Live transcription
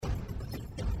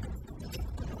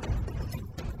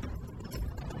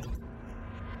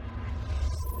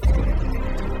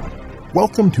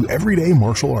Welcome to Everyday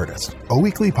Martial Artist, a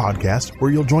weekly podcast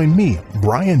where you'll join me,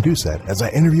 Brian Doucette, as I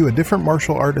interview a different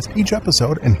martial artist each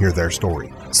episode and hear their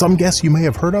story. Some guests you may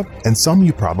have heard of, and some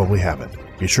you probably haven't.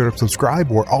 Be sure to subscribe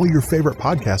where all your favorite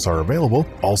podcasts are available.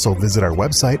 Also visit our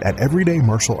website at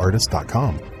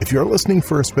everydaymartialartist.com. If you're listening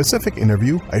for a specific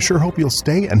interview, I sure hope you'll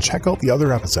stay and check out the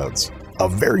other episodes. A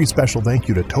very special thank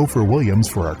you to Topher Williams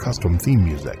for our custom theme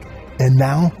music. And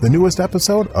now, the newest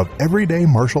episode of Everyday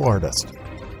Martial Artist.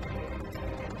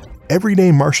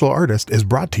 Everyday Martial Artist is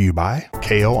brought to you by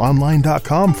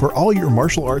KOOnline.com for all your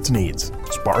martial arts needs.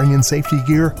 Sparring and safety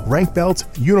gear, rank belts,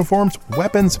 uniforms,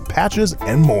 weapons, patches,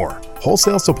 and more.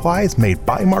 Wholesale supplies made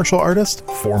by martial artists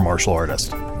for martial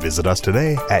artists. Visit us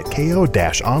today at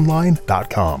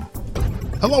ko-online.com.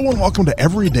 Hello and welcome to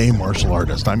Everyday Martial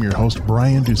Artist. I'm your host,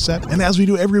 Brian Doucette, and as we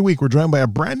do every week, we're joined by a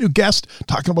brand new guest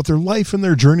talking about their life and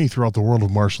their journey throughout the world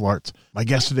of martial arts. My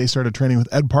guest today started training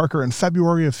with Ed Parker in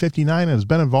February of '59 and has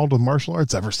been involved with martial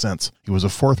arts ever since. He was the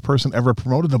fourth person ever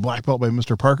promoted to black belt by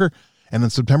Mr. Parker, and in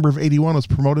September of '81 was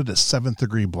promoted to 7th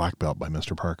degree black belt by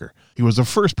Mr. Parker. He was the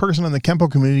first person in the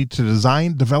Kempo community to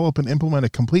design, develop, and implement a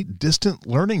complete distant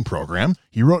learning program.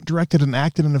 He wrote, directed, and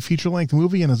acted in a feature-length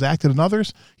movie and has acted in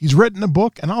others. He's written a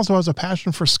book and also has a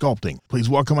passion for sculpting. Please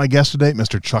welcome my guest today,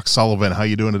 Mr. Chuck Sullivan. How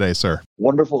you doing today, sir?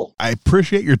 Wonderful. I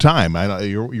appreciate your time. I know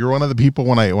you're one of the people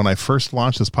when I first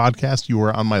launched this podcast, you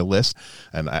were on my list,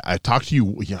 and I talked to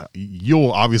you.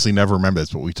 You'll obviously never remember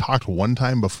this, but we talked one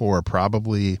time before,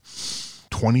 probably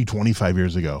 25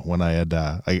 years ago, when I had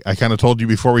I kind of told you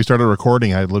before we started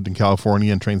recording, I had lived in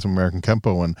California and trained some American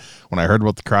Kempo, and when I heard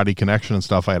about the Karate Connection and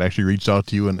stuff, I had actually reached out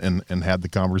to you and had the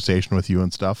conversation with you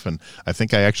and stuff, and I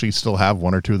think I actually still have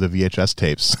one or two of the VHS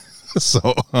tapes.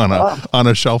 So on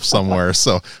a shelf somewhere.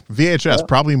 So VHS,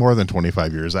 probably more than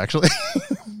 25 years, actually.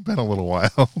 Been a little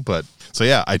while, but so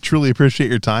yeah, I truly appreciate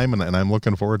your time, and I'm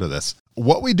looking forward to this.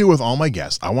 What we do with all my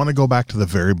guests, I want to go back to the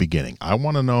very beginning. I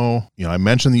want to know, I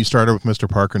mentioned that you started with Mr.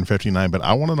 Parker in '59, but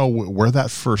I want to know where that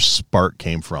first spark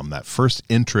came from, that first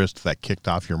interest that kicked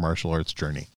off your martial arts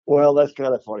journey. Well, that's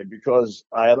kind of funny because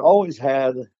I had always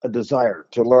had a desire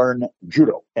to learn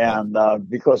judo, and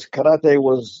because karate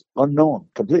was unknown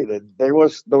completely, there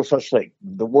was no such thing.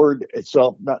 The word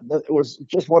itself, it was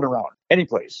just one around any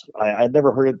place. I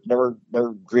never heard it, never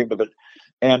dreamed of it.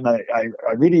 And I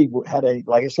really had a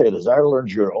desire to learn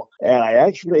judo. And I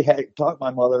actually had talked my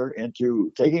mother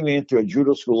into taking me into a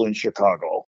judo school in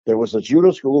Chicago. There was a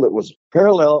judo school that was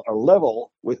parallel or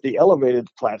level with the elevated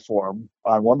platform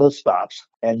on one of the stops.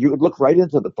 And you would look right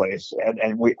into the place.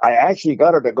 I actually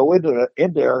got her to go in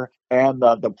there. And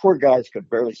the poor guys could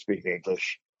barely speak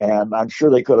English. And I'm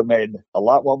sure they could have made a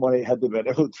lot more money had they been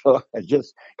able to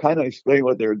just kind of explain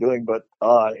what they were doing. But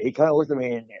he kind of looked at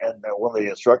me and one of the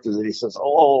instructors, and he says,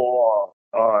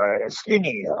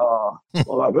 skinny,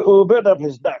 a bit up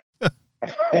his neck.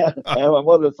 And my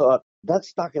mother thought,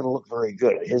 that's not going to look very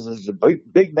good. His is a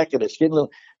big neck and a skin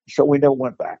little, so we never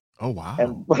went back. Oh, wow.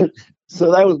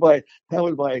 So that was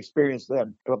my experience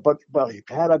then. But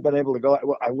had I been able to go,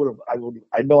 I would have loved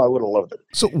it.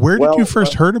 So where did you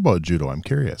first heard about judo? I'm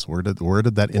curious. Where did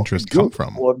that interest come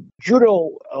from? Well,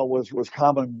 judo was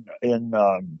common in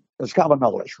it's common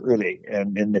knowledge really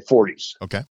in the 40s.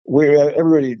 Okay. Where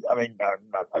everybody,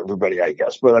 not everybody, I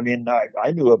guess, but I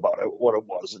knew about it, what it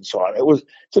was, and so on.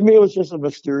 To me, it was just a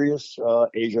mysterious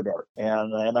Asian art,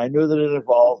 and I knew that it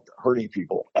involved hurting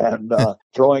people and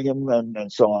throwing them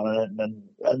and so on,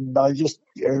 and I was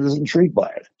intrigued by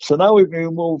it. So now we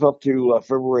move up to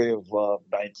February of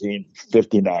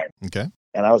 1959. Okay.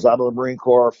 And I was out of the Marine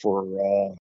Corps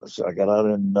so I got out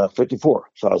in '54.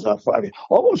 So I was out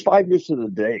almost 5 years to the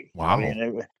day. Wow.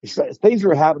 Things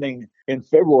were happening in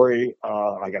February.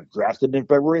 I got drafted in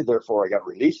February. Therefore, I got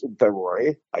released in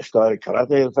February. I started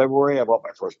karate in February. I bought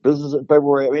my first business in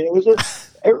February. It was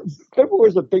February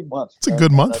was a big month. It's a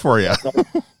good month for you.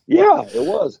 Yeah, it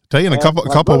was. Tell you, in a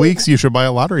couple of weeks, you should buy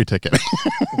a lottery ticket.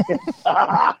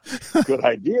 Good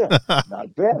idea.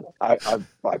 Not bad. I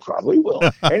probably will.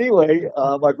 Anyway,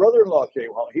 my brother-in-law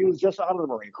came home. He was just out of the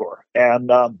Marine Corps. And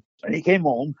he came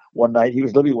home one night. He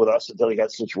was living with us until he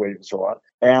got situated and so on.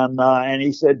 And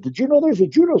he said, "Did you know there's a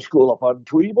judo school up on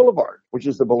Tweedy Boulevard, which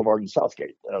is the boulevard in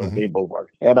Southgate, main boulevard?"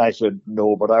 And I said,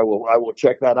 "No, but I will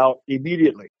check that out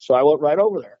immediately." So I went right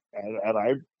over there.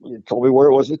 And he told me where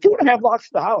it was. It's 2.5 blocks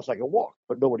to the house. I could walk,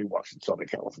 but nobody walks in Southern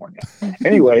California.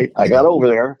 Anyway, I got over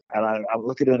there, and I'm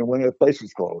looking in the window. The place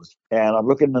was closed. And I'm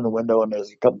looking in the window, and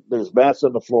there's mats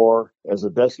on the floor, there's a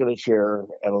desk and a chair,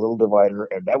 and a little divider,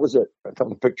 and that was it. A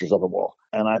couple of pictures on the wall.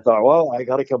 And I thought, well, I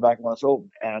got to come back when it's open.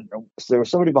 And there was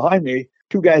somebody behind me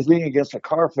two guys leaning against a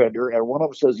car fender, and one of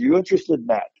them says, "You interested in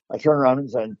that?" I turn around and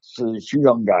said to these two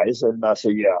young guys, and I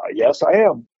say, "Yeah, yes, I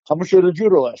am." How much are the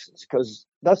judo lessons? Because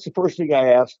that's the first thing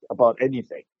I asked about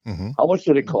anything. Mm-hmm. How much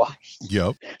did it cost?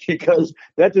 Yep. Because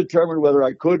that determined whether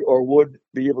I could or would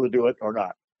be able to do it or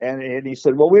not. And he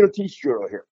said, "Well, we don't teach judo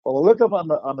here." Well, I look up on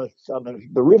the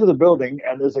roof of the building,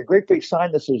 and there's a great big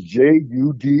sign that says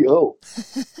JUDO.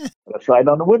 The sign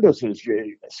on the window says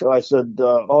J. So I said,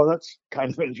 "Oh, that's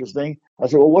kind of interesting." I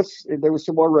said, "Well, there was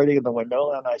some more writing in the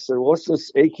window," and I said, "Well, what's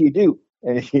this Aikido?"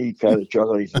 And he kind of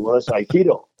chuckled. He said, "Well, that's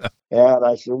Aikido." And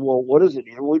I said, "Well, what is it?"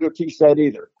 He said, "We don't teach that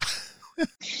either."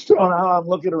 So now I'm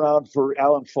looking around for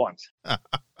Alan Funt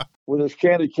with his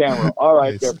candid camera. All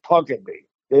right, Nice. They're punking me.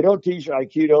 They don't teach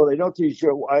Aikido. They don't teach.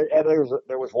 And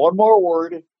there was one more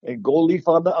word in gold leaf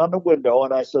on the window,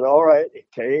 and I said, "All right,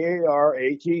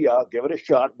 Karate. I'll give it a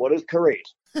shot. What is karate?"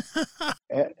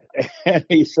 and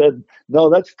he said, "No,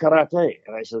 that's karate."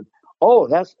 And I said, "Oh,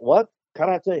 that's what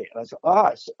karate?" And I said,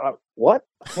 "What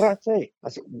karate?" I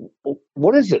said,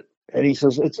 "What is it?" And he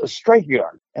says, "It's a striking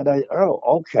art." And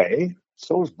okay.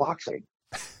 So is boxing.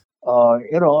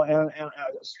 And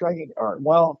striking art.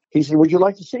 Well, he said, "Would you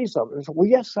like to see something?" I said, "Well,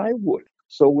 yes, I would."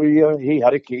 So he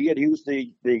had a key, and he was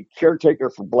the caretaker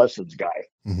for Blessed's guy.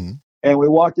 Mm-hmm. And we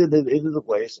walked into the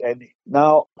place, and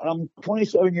now I'm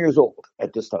 27 years old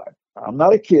at this time. I'm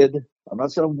not a kid. I'm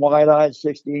not some wide-eyed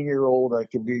 16-year-old that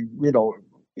can be,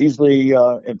 easily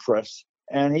impressed.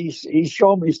 And he's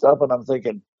showing me stuff, and I'm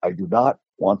thinking, I do not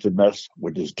want to mess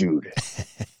with this dude.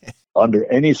 Under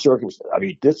any circumstance. I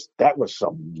mean, that was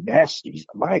some nasty.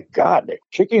 My God, they're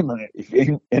kicking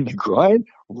in the groin?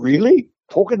 Really?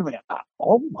 Poking me?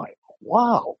 Oh my!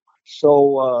 Wow.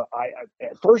 So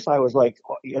at first I was like,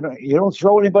 you don't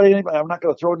throw anybody. I'm not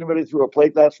going to throw anybody through a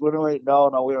plate glass window.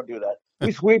 No, we don't do that.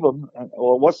 We sweep them. And,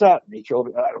 well, what's that? And he showed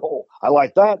me. I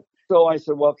like that. So I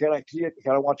said, "Well, can I see it?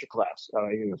 Can I watch a class?"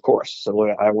 Of course. So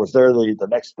I was there the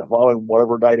following,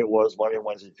 whatever night it was, Monday,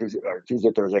 Wednesday, Tuesday,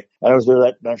 Thursday. And I was there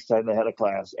that next time they had a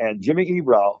class. And Jimmy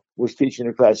Ebrow was teaching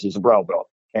the class. He's a brown belt.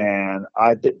 And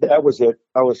that was it.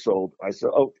 I was sold. I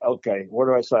said, "Oh, okay. Where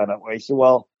do I sign up?" He said,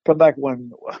 "Well, come back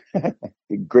when,"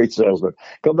 great salesman,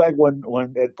 "come back when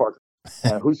Ed Parker."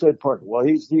 Who's Ed Parker? Well,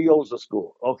 he owns the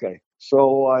school. Okay.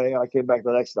 So I came back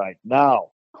the next night.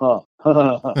 Now, I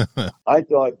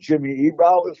thought Jimmy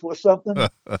Ebrow was something.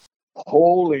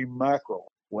 Holy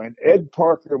mackerel. When Ed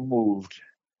Parker moved,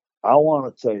 I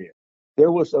want to tell you,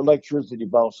 there was electricity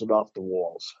bouncing off the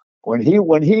walls. When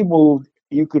he moved,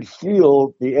 you could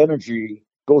feel the energy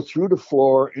go through the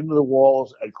floor, into the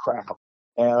walls, and crack them.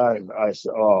 And I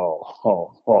said,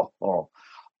 oh,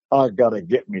 I got to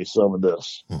get me some of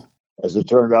this. As it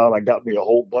turned out, I got me a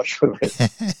whole bunch of it.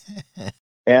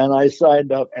 And I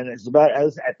signed up, and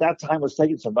at that time I was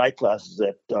taking some night classes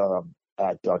at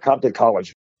Compton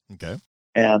College. Okay.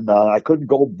 And I couldn't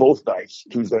go both nights,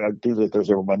 Tuesday,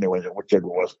 Thursday, or Monday, whichever it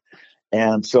was.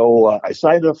 And so I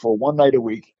signed up for one night a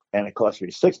week, and it cost me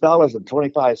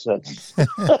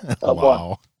 $6.25 a Wow.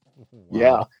 month.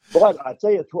 Yeah, but I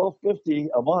tell you, $12.50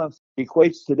 a month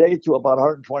equates today to about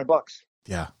 $120.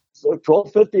 Yeah. So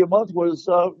 $12.50 a month was,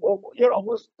 there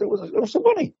was some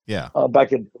money. Yeah.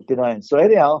 Back in '59. So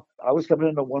anyhow, I was coming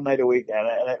in one night a week, and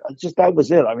that was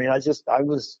it. I mean, I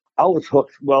was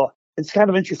hooked. Well, it's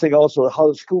kind of interesting also how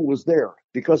the school was there,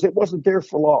 because it wasn't there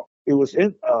for long. It was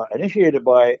initiated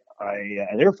by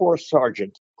an Air Force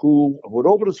sergeant who would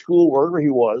open a school wherever he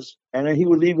was, and then he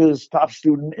would leave his top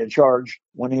student in charge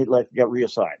when he got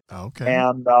reassigned. Okay.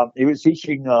 And he was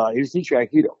teaching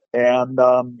Aikido, and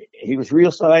he was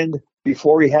reassigned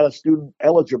before he had a student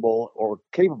eligible or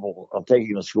capable of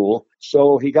taking the school.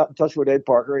 So he got in touch with Ed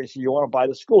Parker. He said, "You want to buy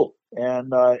the school?"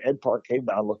 And Ed Parker came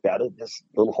down, looked at it, this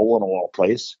little hole in the wall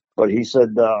place. But he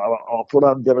said, "I'll put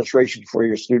on a demonstration for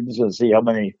your students and see how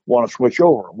many want to switch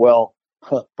over." Well,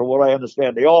 from what I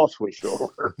understand, they all switched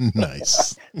over.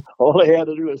 Nice. All they had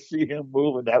to do was see him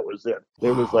move, and that was it.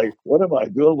 It was like, what am I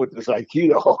doing with this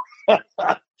Aikido?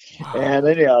 And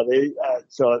anyhow,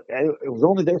 so it was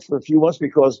only there for a few months,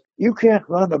 because you can't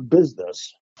run a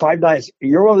business 5 nights.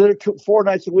 You're only there 4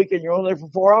 nights a week, and you're only there for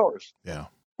 4 hours. Yeah.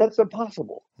 That's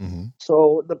impossible. Mm-hmm.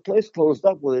 So the place closed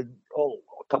up within a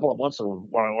couple of months of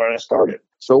when I started.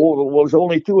 So what was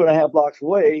only 2.5 blocks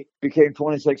away became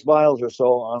 26 miles or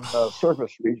so on the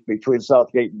surface street between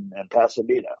Southgate and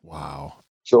Pasadena. Wow.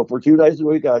 So for 2 days a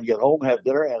week, I'd get home, have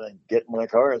dinner, and then get in my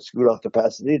car and scoot off to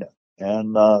Pasadena.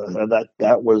 And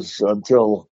that was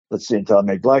until I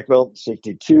made black belt in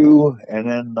 '62. And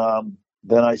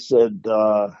then I said,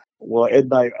 well, Ed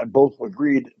and I both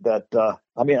agreed that,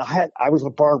 I was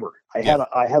a barber. I had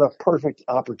a perfect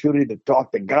opportunity to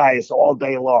talk to guys all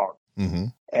day long. Mm-hmm.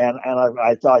 And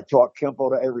I thought I taught Kempo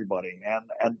to everybody.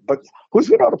 But who's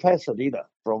going out to Pasadena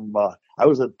from? I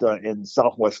was in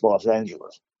Southwest Los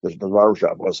Angeles. The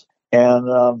barbershop was, and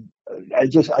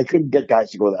I couldn't get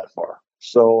guys to go that far.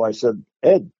 So I said,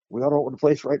 Ed, we ought to open a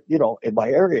place right, in my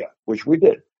area, which we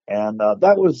did. And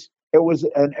it was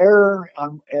an error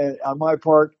on my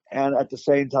part. And at the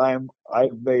same time,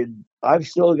 I've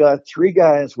still got 3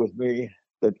 guys with me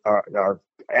that are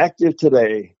active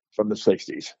today from the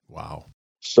 60s. Wow.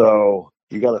 So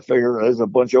you got to figure there's a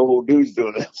bunch of old dudes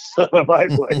doing this at my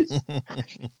place.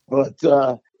 But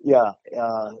so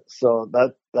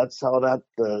that's how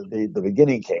the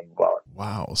beginning came about.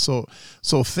 Wow. So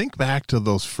think back to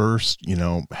those first,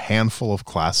 handful of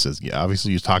classes. Yeah,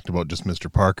 obviously you talked about just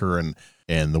Mr. Parker and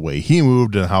the way he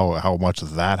moved and how much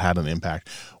that had an impact.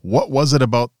 What was it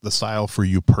about the style for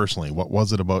you personally? What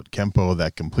was it about Kempo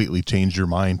that completely changed your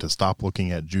mind to stop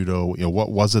looking at judo?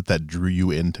 What was it that drew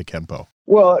you into Kempo?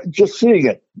 Well, just seeing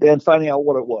it and finding out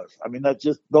what it was. I mean, that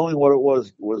just knowing what it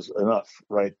was enough,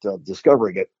 right?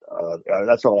 Discovering it,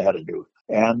 that's all I had to do.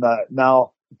 And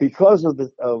now, because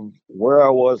of where I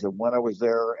was and when I was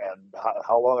there and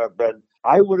how long I've been,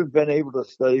 I would have been able to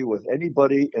study with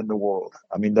anybody in the world.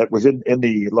 I mean, that was in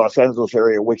the Los Angeles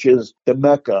area, which is the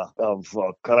mecca of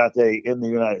karate in the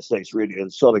United States, really,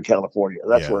 in Southern California.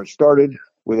 That's where it started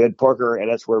with Ed Parker,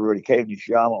 and that's where everybody came.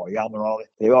 Nishiyama, Yamanori,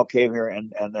 they all came here,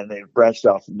 and then they branched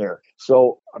off from there.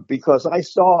 So because I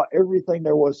saw everything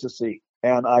there was to see,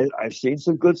 and I've seen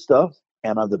some good stuff,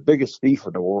 and I'm the biggest thief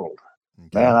in the world.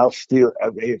 Okay. Man, I'll steal.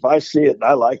 If I see it and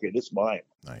I like it, it's mine.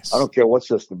 Nice. I don't care what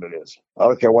system it is. I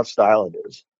don't care what style it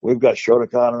is. We've got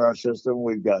Shotokan in our system.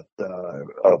 We've got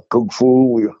Kung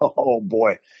Fu. Oh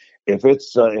boy, if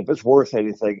it's worth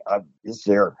anything, it's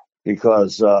there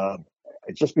because.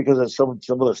 Just because it's some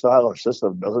other style or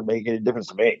system doesn't make any difference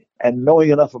to me. And knowing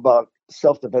enough about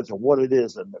self-defense and what it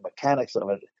is and the mechanics of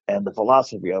it and the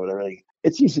philosophy of it, everything,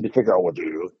 it's easy to figure out what to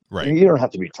do. Right. You don't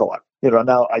have to be taught.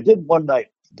 Now, I did one night.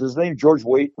 Does the name George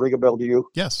Waite ring a bell to you?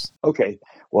 Yes. Okay.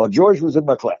 Well, George was in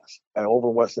my class over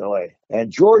in West LA, and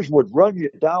George would run you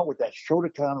down with that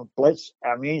Shotokan blitz.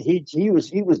 I mean, he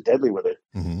was deadly with it.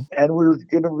 Mm-hmm. And we were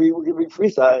gonna be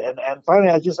freestyle. And finally,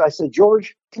 I said,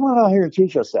 George, come on out here and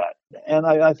teach us that. And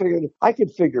I figured I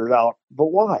could figure it out, but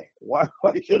why? Why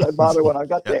should I bother when I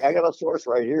got I got a source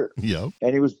right here? Yeah.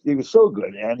 And he was so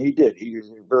good, and he did. He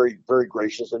was very, very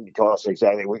gracious, and he taught us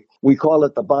exactly. We call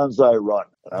it the bonsai run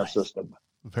in our system.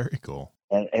 Very cool.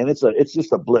 And it's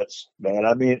just a blitz, man.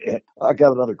 I mean, I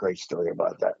got another great story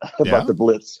about that, about the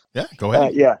blitz. Yeah, go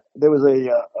ahead. There was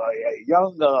a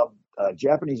young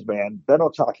Japanese man, Ben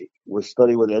Otaki, was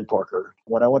studying with Ed Parker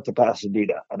when I went to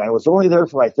Pasadena, and I was only there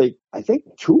for I think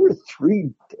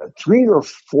 3 or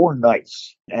 4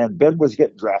 nights. And Ben was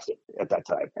getting drafted at that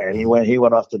time, and he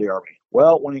went off to the Army.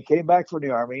 Well, when he came back from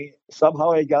the Army,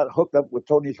 somehow he got hooked up with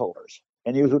Tony Tolders,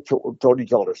 and he was with Tony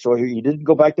Tolders, so he didn't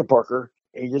go back to Parker.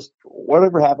 He just,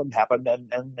 whatever happened,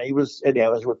 and he was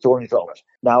with Tony Tolders.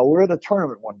 Now, we're in a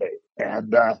tournament one day,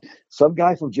 and some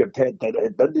guy from Japan that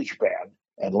had been to Japan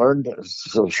and learned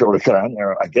some Shotokan,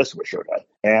 or I guess it was Shotokan,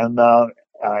 and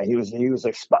he was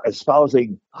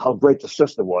espousing how great the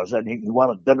system was, and he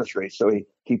wanted to demonstrate. So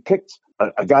he picked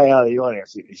a guy out of the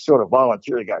audience. He sort of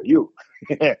volunteered, got you.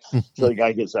 So the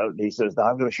guy gets out and he says, "Now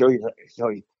I'm going to show you." So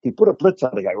he put a blitz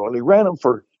on the guy. Well, he ran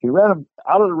him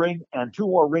out of the ring and 2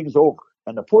 more rings over.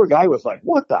 And the poor guy was like,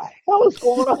 "What the hell is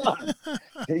going on?"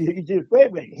 he just,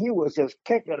 he was just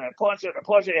kicking and punching and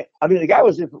punching. I mean, the guy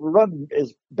was just running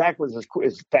as backwards as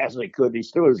fast as he could. He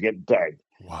still was getting tagged.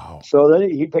 Wow. So then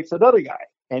he picks another guy,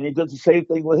 and he does the same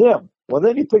thing with him. Well,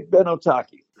 then he picked Ben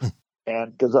Otaki.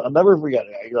 And because I'll never forget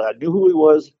it. I knew who he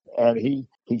was, and he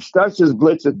starts his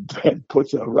blitz and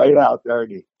puts it right out there,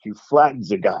 and he flattens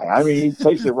the guy. I mean, he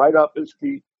takes it right off his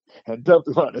feet and dumped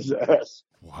him on his ass.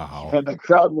 Wow. And the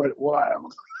crowd went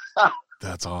wild.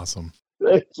 That's awesome.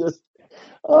 It just,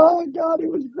 oh God,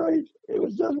 it was great. It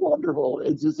was just wonderful.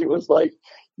 It was like,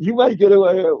 you might get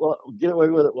away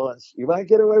with it once. You might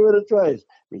get away with it twice,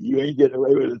 but you ain't getting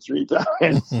away with it 3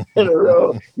 times in a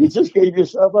row. You just gave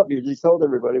yourself up. You just told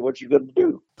everybody what you're going to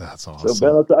do. That's awesome. So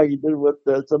Ben Otaki did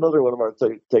that's another one of our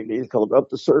techniques called up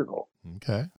the circle.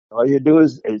 Okay. All you do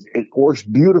is it works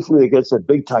beautifully against a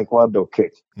big taekwondo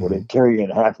kick where they carry you in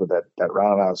half with that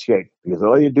roundhouse kick. Because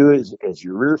all you do is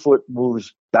your rear foot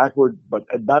moves backward, but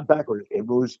not backward. It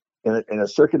moves in a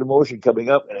circular motion coming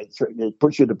up, and it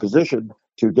puts you in a position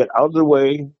to get out of the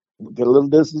way, get a little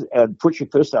distance, and put your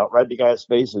fist out right in the guy's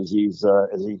face as he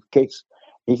kicks.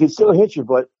 He can still hit you,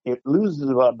 but it loses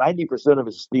about 90% of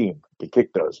its steam. The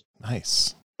kick does.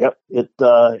 Nice. Yep.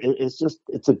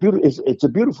 It's a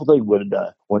beautiful thing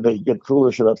when they get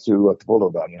foolish enough to pull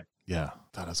it on you. Yeah,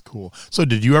 that is cool. So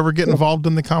did you ever get involved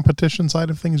in the competition side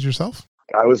of things yourself?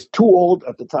 I was too old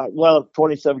at the time. Well,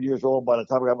 27 years old. By the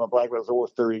time I got my black belt, I was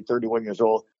almost 30, 31 years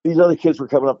old. These other kids were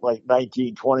coming up like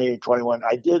 19, 20, 21.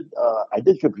 I did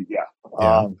compete. Yeah.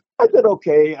 Yeah. I did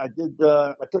okay. I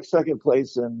took second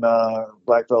place in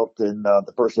black belt in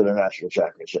the first international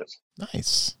championships.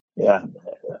 Nice. Yeah.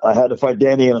 I had to fight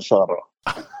Danny Inosanto.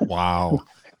 Wow.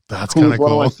 That's kind of cool.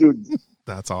 One of my students.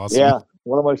 That's awesome. Yeah.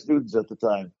 One of my students at the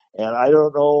time. And I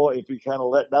don't know if he kind of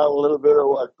let down a little bit or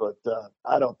what, but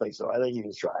I don't think so. I think he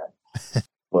was trying.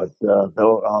 But no,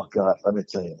 oh God, let me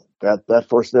tell you, that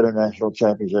first international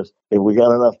championships, if we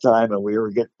got enough time and we ever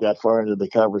get that far into the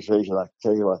conversation, I can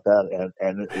tell you about that.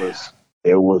 And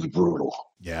it was brutal.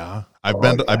 Yeah. I've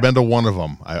been to one of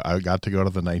them. I got to go to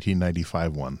the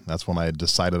 1995 one. That's when I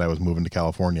decided I was moving to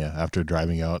California after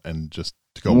driving out and just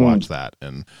to go watch that.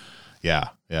 And yeah.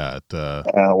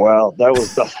 Well, that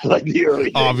was like the early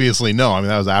days. Obviously, no. I mean,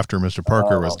 that was after Mr.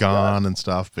 Parker was gone and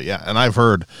stuff. But yeah, and I've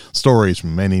heard stories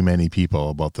from many, many people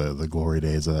about the glory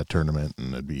days of that tournament,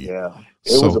 and it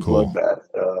was a bloodbath.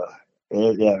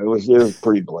 It was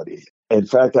pretty bloody. In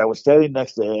fact, I was standing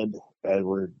next to Ed, and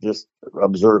we're just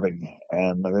observing,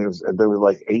 and there were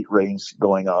like 8 rings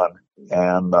going on,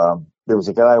 and there was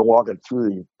a guy walking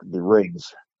through the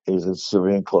rings. He's in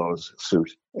civilian clothes,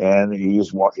 suit, and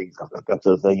he's walking up to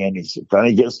the thing, and he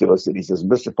finally gets to us, and he says,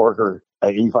 "Mr. Parker,"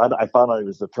 I found out he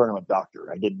was the tournament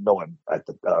doctor. I didn't know him at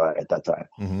that time,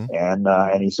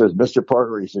 and he says, "Mr.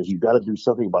 Parker," he says, "you got to do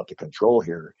something about the control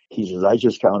here." He says, "I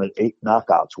just counted 8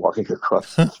 knockouts walking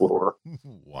across the floor."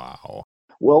 Wow.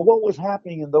 Well, what was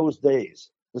happening in those days?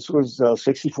 This was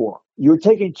 64. You were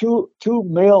taking two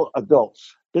male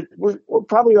adults that were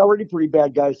probably already pretty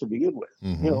bad guys to begin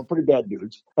with, pretty bad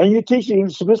dudes. And you're teaching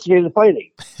sophisticated fighting.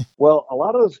 Well, a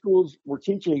lot of the schools were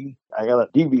teaching, I got to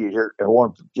deviate here,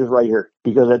 just right here,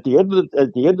 because at the end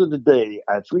of the day,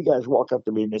 I had 3 guys walk up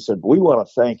to me and they said, "We want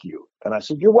to thank you." And I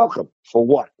said, "You're welcome." "For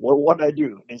what?" "What did I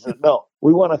do?" And he said, "No,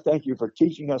 we want to thank you for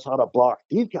teaching us how to block."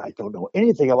 These guys don't know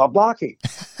anything about blocking.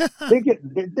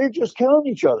 They're just killing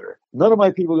each other. None of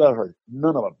my people got hurt.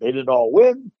 None of them. They didn't all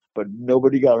win, but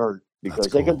nobody got hurt.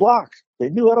 Because they could block. They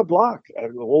knew how to block.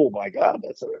 And, oh my God,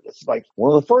 that's like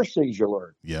one of the first things you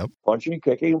learn. Yep. Punching,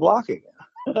 kicking, and blocking.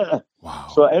 Wow.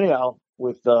 So anyhow,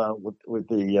 with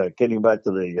the getting back to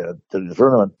the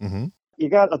tournament, you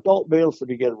got adult males to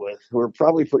begin with who are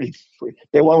probably pretty.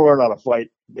 They want to learn how to fight.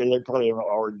 They probably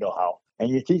already know how. And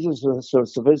you teach them some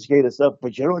sophisticated stuff,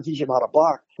 but you don't teach them how to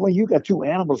block. Well, you got 2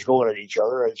 animals going at each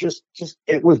other. It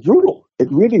it was brutal.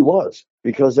 It really was.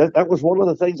 Because that was one of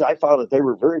the things I found that they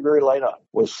were very, very light on,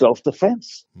 was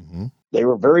self-defense. They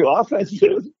were very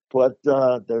offensive, but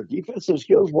their defensive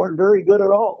skills weren't very good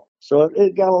at all. So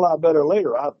it got a lot better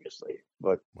later, obviously.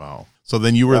 But wow. So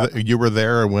then you were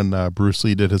there when Bruce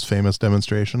Lee did his famous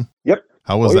demonstration? Yep.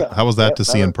 How was that? How was that to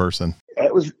see in person?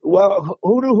 It was, well,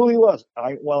 who knew who he was?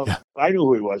 I knew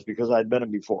who he was because I'd met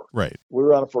him before. Right. We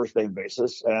were on a first name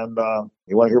basis. And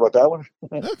you want to hear about that one?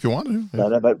 Yeah, if you want to. Yeah.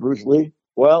 And I met Bruce Lee.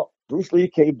 Well, Bruce Lee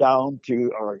came down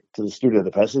to the studio,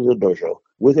 the Passenger Dojo,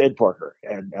 with Ed Parker,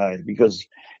 and because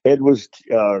Ed was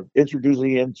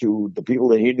introducing him to the people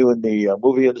that he knew in the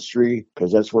movie industry,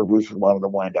 because that's where Bruce wanted to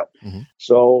wind up.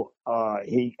 So I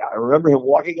remember him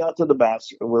walking out to the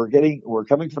mats. We're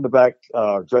coming from the back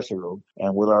dressing room,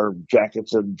 and with our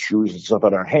jackets and shoes and stuff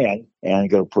in our hand, and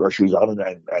going to put our shoes on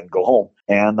and go home.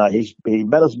 And he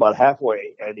met us about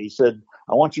halfway, and he said,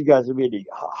 "I want you guys to meet a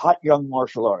hot young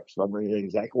martial artist." I'm reading the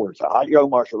exact words. "A hot young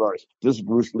martial artist. This is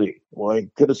Bruce Lee." Well, he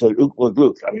could have said "Ook look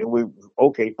Luke." I mean,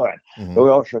 okay, fine. So we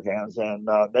all shook hands, and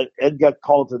then Ed got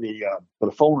called to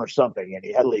the phone or something, and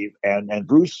he had to leave. And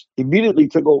Bruce immediately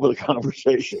took over the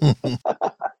conversation.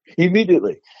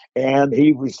 Immediately. And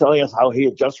he was telling us how he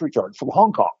had just returned from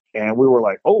Hong Kong. And we were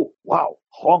like, "Oh, wow,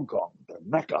 Hong Kong, the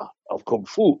mecca of Kung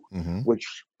Fu,"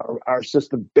 which our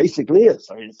system basically is.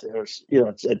 I mean,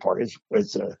 it's Ed Park.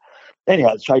 It's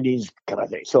anyhow, it's Chinese kind of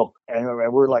thing. So, and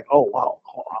we're like, "Oh, wow,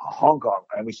 Hong Kong."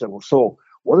 And we said, "Well, so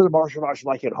what are the martial arts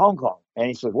like in Hong Kong?" And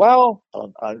he said, "Well,"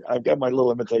 I've got my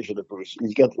little imitation of Bruce.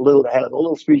 He's got had a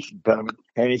little speech impediment.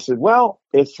 And he said, "Well,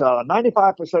 it's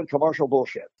 95% commercial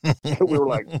bullshit." And we were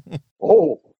like,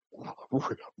 "Oh,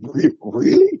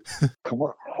 really?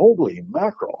 Holy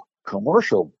mackerel,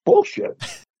 commercial bullshit."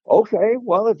 Okay,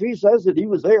 well, if he says that he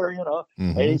was there, and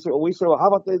he said, we said, "Well, how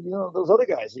about those other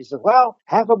guys?" He said, "Well,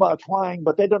 half of them are trying,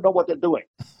 but they don't know what they're doing."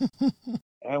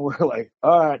 And we're like,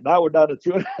 "All right, now we're down to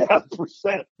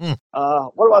 2.5%.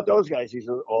 What about those guys?" He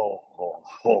said,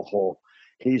 "Oh."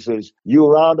 He says, you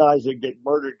round eyes that get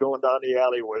murdered going down the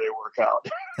alley where they work out.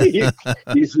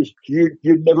 He says,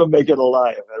 you'd never make it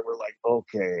alive. And we're like,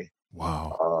 okay.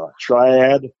 Wow.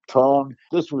 Triad, tongue.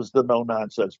 This was the no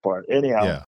nonsense part. Anyhow.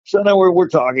 Yeah. So now we're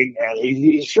talking, and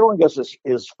he's showing us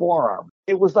his forearm.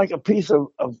 It was like a piece of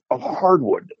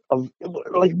hardwood,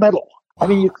 like metal. Wow. I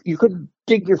mean, you couldn't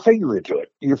dig your finger into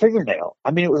it, your fingernail.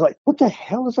 I mean, it was like, what the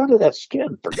hell is under that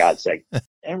skin, for God's sake?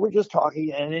 And we're just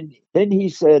talking, and then he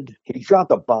said, he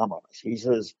dropped a bomb on us. He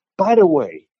says, by the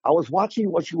way, I was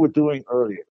watching what you were doing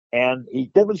earlier. And he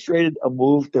demonstrated a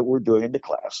move that we're doing in the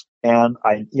class. And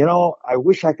I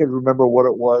wish I could remember what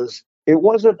it was. It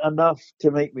wasn't enough to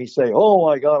make me say, "Oh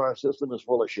my God, our system is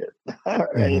full of shit."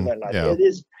 Or anything like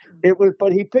that. It was,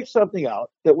 but he picked something out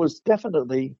that was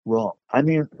definitely wrong. I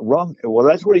mean, wrong. Well,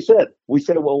 that's what he said. We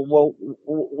said, "Well,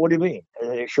 what do you mean?"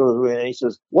 And he showed us, and he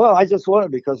says, "Well, I just want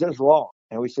it because it's wrong."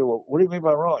 And we said, "Well, what do you mean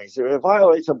by wrong?" He said, "It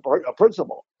violates a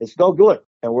principle. It's no good."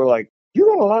 And we're like, "You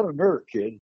got a lot of nerve,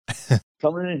 kid,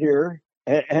 coming in here."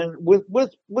 And with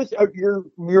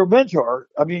your mentor,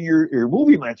 I mean your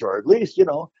movie mentor, at least,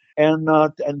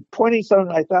 and pointing something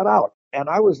like that out. And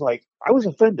I was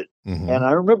offended. Mm-hmm. And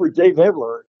I remember Dave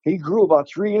Evler, he grew about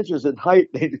 3 inches in height.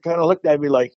 And he kind of looked at me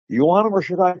like, you want him or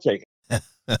should I take it?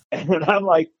 And I'm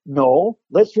like, no,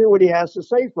 let's hear what he has to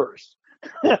say first.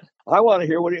 I want to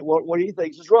hear what he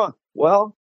thinks is wrong.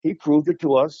 Well, he proved it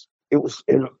to us. It was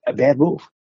a bad move.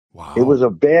 Wow. It was a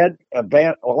bad,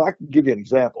 well, I can give you an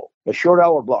example. The short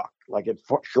hour block, like in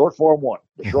short form 1,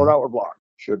 the short hour block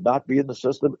should not be in the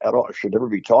system at all. It should never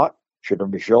be taught, should never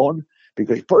be shown,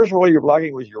 because first of all, you're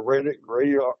blocking with your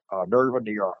radial nerve in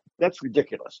the arm. That's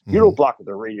ridiculous. You don't block with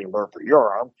the radial nerve for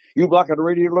your arm. You block with the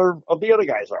radial nerve of the other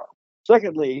guy's arm.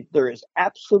 Secondly, there is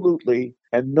absolutely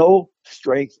no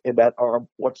strength in that arm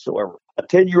whatsoever. A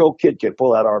 10-year-old kid can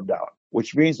pull that arm down,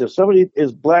 which means if somebody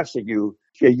is blasting you,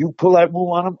 you pull that move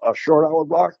on them, a short hour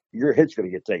block, your head's going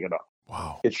to get taken off.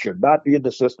 Wow. It should not be in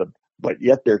the system, but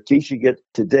yet they're teaching it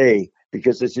today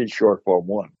because it's in short form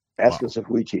 1. Ask us if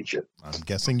we teach it. I'm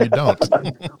guessing you don't.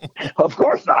 Of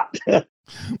course not.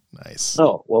 Nice.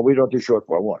 No, well, we don't do short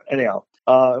form 1. Anyhow,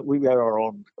 we've got our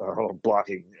own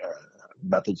blocking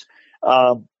methods.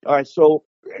 All right, so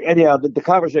anyhow, the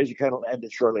conversation kind of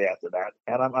ended shortly after that,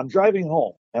 and I'm driving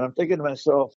home, and I'm thinking to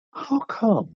myself, how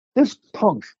come this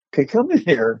punk can come in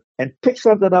here and pick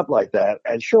something up like that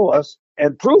and show us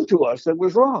and prove to us that it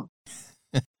was wrong?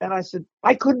 And I said,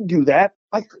 I couldn't do that.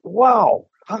 Wow.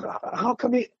 How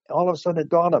come all of a sudden it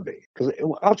dawned on me? Because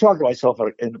I'll talk to myself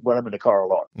when I'm in the car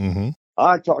alone. Mm-hmm.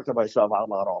 I talk to myself out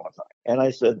loud all the time. And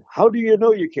I said, how do you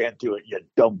know you can't do it, you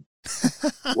dumb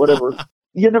whatever?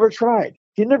 You never tried.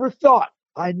 You never thought.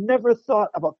 I never thought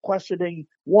about questioning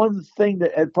one thing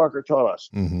that Ed Parker taught us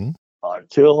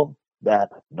until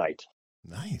that night.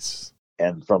 Nice.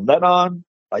 And from then on,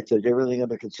 I take everything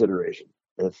into consideration.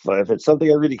 If it's something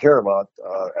I really care about,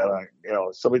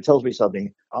 and somebody tells me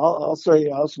something, I'll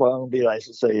smile and be nice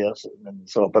and say yes, and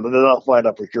so. But then I'll find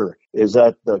out for sure, is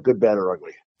that good, bad, or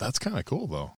ugly? That's kind of cool,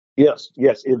 though. Yes,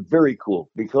 it's very cool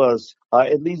because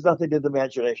it leaves nothing to the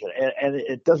imagination, and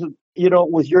it doesn't.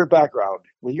 With your background,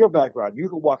 you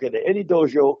can walk into any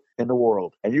dojo in the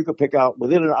world, and you can pick out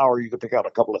within an hour. You can pick out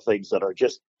a couple of things that are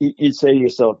just you'd say to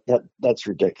yourself, that's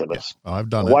ridiculous. Yeah. Oh, I've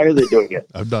done it. Why are they doing it?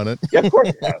 I've done it. Yeah, of course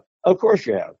you have. Of course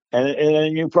you have,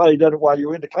 and you've probably done it while you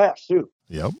were in the class too.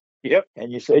 Yep.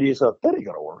 And you say to yourself, that ain't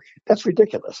gonna work. That's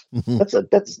ridiculous.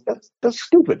 That's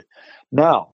stupid.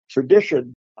 Now,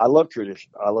 tradition. I love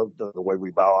tradition. I love the way we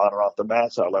bow on or off the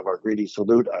mats. I love our greeting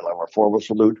salute. I love our formal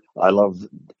salute. I love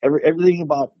everything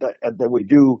about that we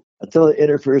do until it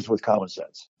interferes with common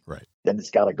sense. Right. Then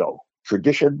it's got to go.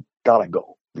 Tradition got to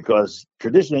go because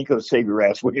tradition ain't going to save your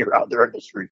ass when you're out there in the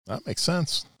street. That makes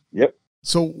sense. Yep.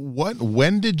 So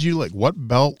when did you what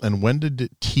belt and when did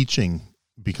teaching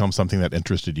become something that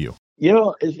interested you?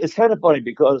 It's kind of funny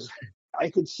because I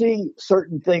could see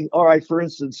certain things. All right, for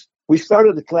instance, we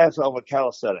started the class off with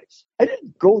calisthenics. I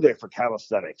didn't go there for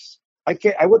calisthenics.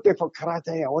 I went there for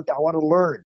karate. I want to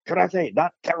learn karate,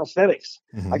 not calisthenics.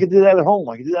 I can do that at home.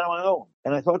 I can do that on my own.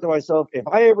 And I thought to myself, if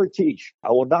I ever teach, I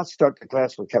will not start the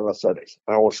class with calisthenics.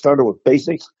 I will start it with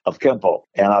basics of Kempo.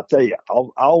 And I'll tell you,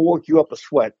 I'll work you up a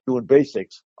sweat doing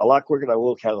basics a lot quicker than I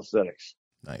will calisthenics.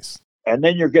 Nice. And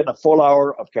then you're getting a full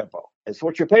hour of Kempo. It's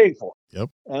what you're paying for. Yep.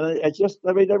 And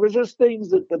there was just things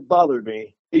that bothered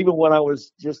me, even when I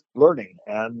was just learning.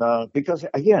 And because,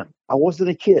 again, I wasn't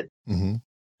a kid. Mm-hmm.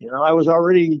 I was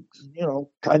already,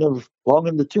 kind of long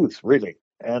in the tooth, really.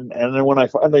 And then when I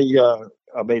finally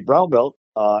made brown belt,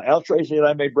 Al Tracy and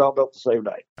I made brown belt the same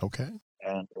night. Okay.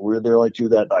 and we were the only two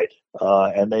that night.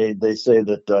 And they say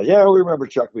that, yeah, we remember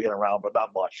Chuck being around, but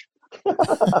not much.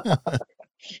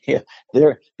 Yeah,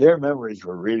 their memories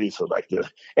were really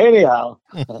selective. Anyhow,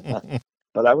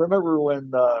 but I remember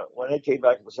when they came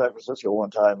back from San Francisco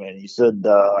one time, and he said,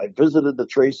 I visited the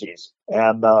Tracys,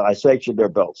 and I sanctioned their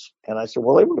belts. And I said,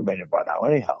 well, they would have made it by now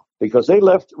anyhow, because they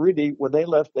left, really, when they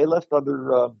left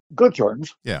under good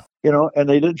terms. Yeah. And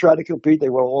they didn't try to compete. They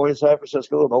were always in San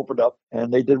Francisco and opened up,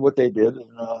 and they did what they did, and,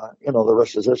 the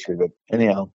rest is history. But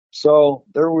anyhow, so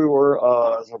there we were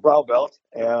as a brown belt,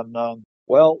 and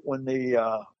well, when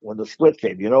the split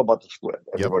came, you know about the split.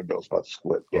 Everybody knows about the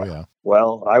split. Yeah. Oh, yeah.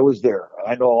 Well, I was there.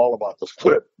 I know all about the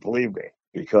split, believe me,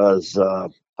 because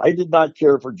I did not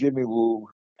care for Jimmy Woo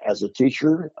as a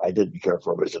teacher. I didn't care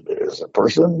for him as a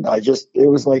person. It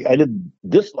was like I didn't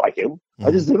dislike him. Mm-hmm.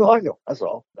 I just didn't like him. That's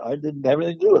all. I didn't have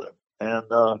anything to do with him.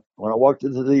 And when I walked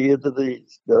into the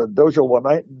dojo one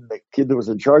night, and the kid that was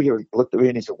in charge of it looked at me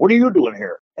and he said, "What are you doing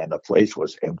here?" And the place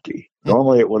was empty.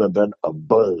 Normally it would have been a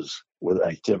buzz with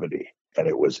activity, and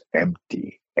it was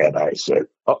empty. And I said,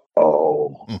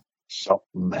 "Uh-oh,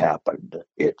 something happened."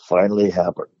 It finally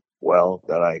happened. Well,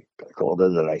 then I called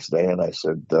in the next day and I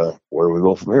said, "Where do we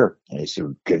go from here?" And he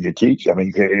said, "Can you teach? I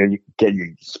mean, can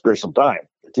you spare some time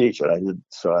to teach?" And I did.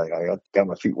 So I got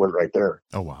my feet wet right there.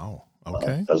 Oh, wow.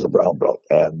 Okay. As a brown belt,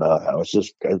 and I was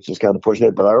just kind of pushing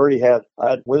it. But I already had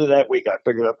within that week, I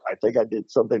figured up. I think I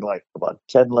did something like about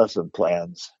 10 lesson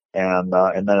plans, and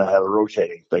then I had a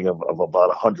rotating thing of about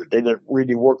 100. They didn't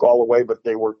really work all the way, but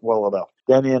they worked well enough.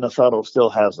 Danny Inosanto still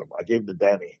has them. I gave them to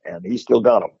Danny, and he still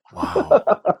got them.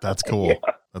 Wow, that's cool. Yeah.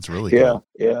 That's really cool.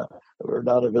 Yeah. We were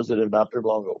down to visit him not too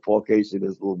long ago. Paul Casey,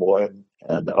 his little boy,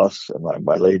 and us, and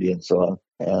my lady, and so on.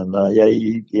 And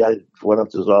he went up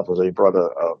to his office and he brought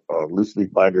a loose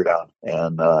leaf binder down,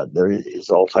 and there is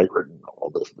all typewritten, all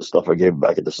the stuff I gave him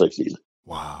back in the 60s.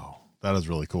 Wow, that is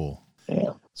really cool.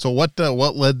 Yeah. So what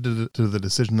led to the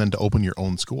decision then to open your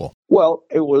own school? Well,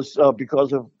 it was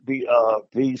because of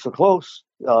being so close.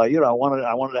 I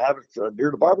wanted to have it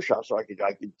near the barbershop so I could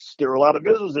steer a lot of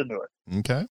business into it.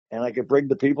 Okay. And I could bring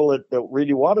the people that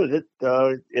really wanted it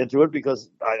into it,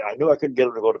 because I knew I couldn't get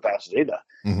them to go to Pasadena.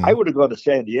 Mm-hmm. I would have gone to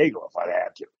San Diego if I'd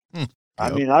had to. Yep.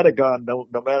 I mean, I'd have gone no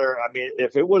matter. I mean,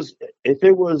 if it was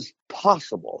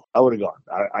possible, I would have gone.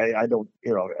 I don't,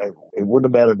 it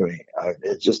wouldn't have mattered to me.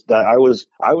 It's just that I was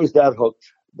that hooked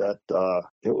that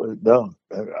it was done.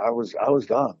 I was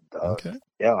gone. Okay.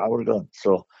 Yeah, I would have gone.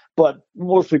 So, but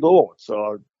most people won't.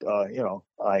 So,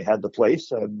 I had the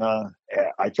place, and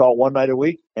I taught one night a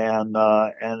week, and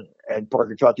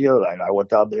Parker taught the other night. I went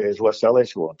down to his West LA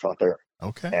school and taught there.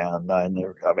 Okay. And I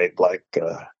made black.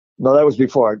 No, that was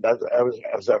before. I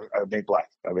made black.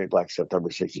 I made black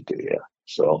September '62. Yeah.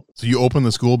 So you opened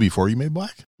the school before you made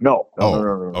black? No.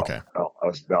 Okay. No, I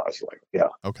was like, yeah.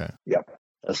 Okay. Yeah.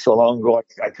 So long ago,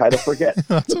 I kind of forget.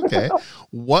 That's okay.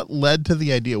 What led to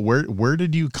the idea? Where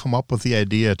did you come up with the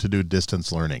idea to do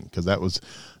distance learning? Because that was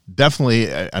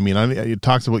definitely, I mean, it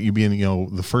talks about you being,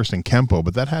 the first in Kempo,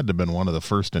 but that had to have been one of the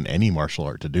first in any martial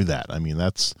art to do that. I mean,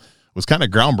 was kind of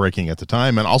groundbreaking at the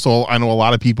time. And also, I know a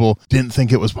lot of people didn't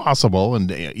think it was possible.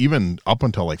 And even up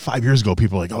until like 5 years ago,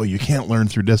 people were like, oh, you can't learn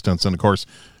through distance. And of course,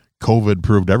 COVID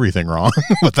proved everything wrong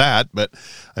with that. But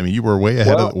I mean, you were way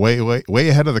ahead way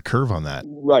ahead of the curve on that.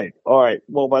 Right. All right.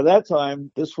 Well, by that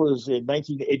time, this was in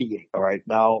 1988. All right.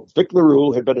 Now, Vic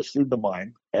LaRue had been a student of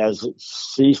mine as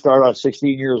he started out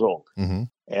 16 years old. Mm-hmm.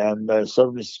 And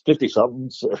some 50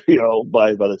 somethings,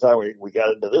 by the time we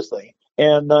got into this thing.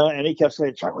 And he kept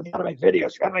saying, "Chuck, we got to make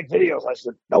videos. You got to make videos." I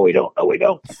said, "No, we don't. No, we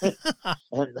don't."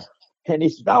 and he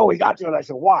said, "No, we got to." And I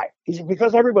said, "Why?" He said,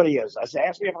 "Because everybody is." I said,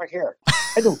 "Ask me if I care."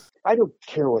 I don't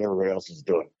care what everybody else is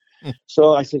doing.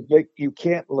 So I said, "Vic, you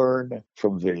can't learn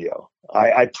from video."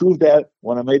 I proved that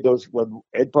when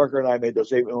Ed Parker and I made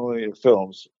those 8mm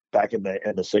films back in the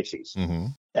 60s. Mm-hmm.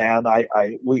 And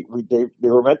they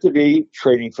were meant to be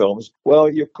training films. Well,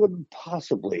 you couldn't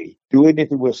possibly do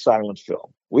anything with silent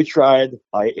film. We tried.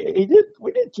 We did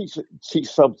teach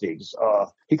some things.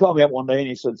 He called me up one day and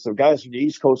he said some guys from the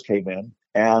East Coast came in,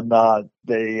 and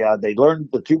they learned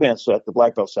the 2-man set, the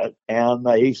black belt set. And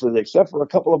he said, except for a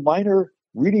couple of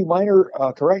really minor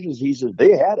corrections, he said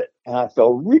they had it. And I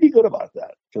felt really good about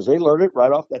that because they learned it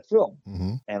right off that film.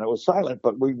 Mm-hmm. And it was silent,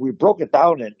 but we broke it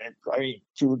down to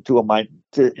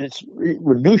its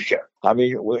minutia. I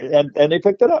mean, and they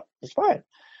picked it up. It's fine.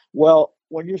 Well,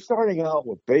 when you're starting out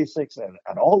with basics and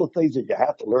all the things that you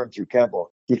have to learn through Kempo,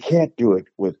 you can't do it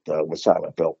with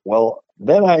silent film. Well,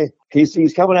 then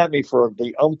he's coming at me for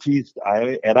the umpteenth,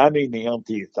 and I mean the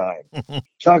umpteenth time.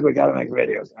 Chuck, we got to make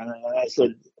videos. And I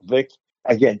said, Vic,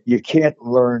 again, you can't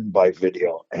learn by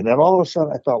video. And then all of a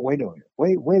sudden I thought, wait a minute,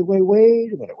 wait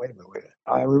a minute.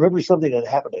 I remember something that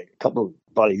happened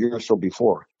about a year or so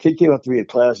before. Kid came up to me in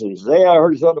class and he said, hey, I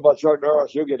heard something about Chuck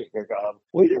Norris. You'll get a kick out of him.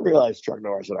 We didn't realize Chuck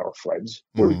Norris and I were friends.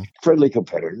 We're friendly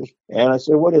competitors. And I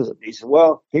said, what is it? He said,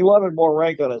 well, he wanted more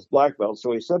rank on his black belt,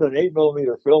 so he sent an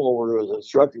 8mm film over to his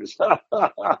instructors.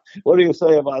 What do you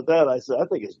say about that? I said, I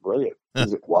think it's brilliant. He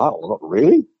said, wow,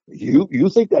 really? You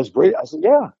think that's great? I said,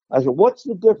 yeah. I said, what's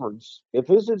the difference if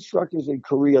his instructors in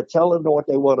Korea tell him what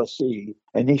they want to see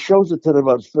and he shows it to them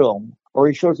on film or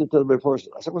he shows it to them in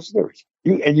person? I said, what's the difference?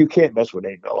 You can't mess with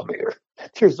 8mm.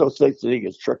 There's no such thing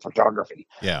as trick photography.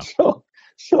 Yeah.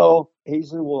 So he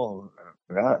said, well,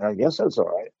 I guess that's all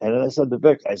right. And then I said to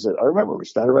Vic, I said, I remember we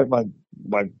started right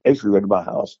my entry into my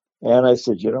house. And I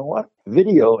said, you know what?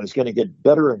 Video is going to get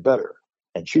better and better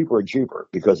and cheaper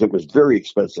because it was very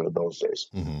expensive in those days.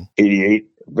 88,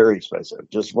 very expensive.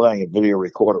 Just buying a video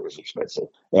recorder was expensive.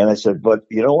 And I said, but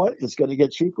you know what? It's going to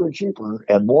get cheaper and cheaper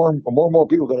and more and more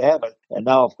people are going to have it. And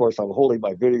now, of course, I'm holding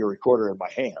my video recorder in my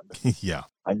hand. Yeah.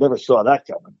 I never saw that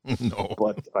coming. No.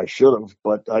 But I should have.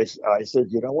 But I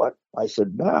said, you know what? I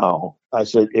said,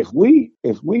 if we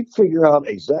figure out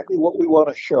exactly what we want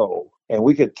to show and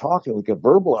we can talk and we can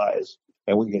verbalize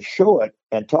and we can show it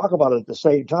and talk about it at the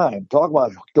same time, talk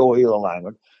about toe heel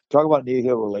alignment, talk about knee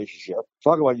heel relationship,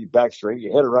 talk about your back straight,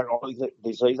 your head around, all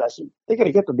these things. I said, they're going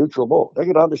to get the neutral mode. They're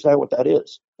going to understand what that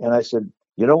is. And I said,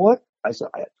 you know what? I said,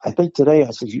 I think today, I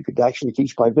said, you could actually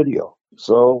teach by video.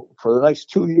 So for the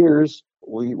next 2 years,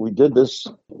 we did this.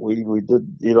 We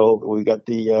did, we got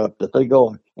the thing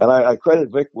going. And I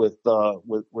credit Vic with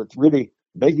really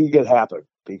making it happen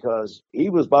because he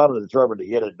was bound and determined to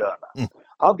get it done.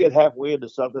 I'll get halfway into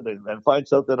something and find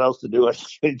something else to do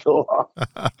and go off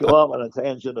on a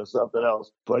tangent of something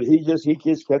else. But he just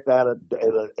kept at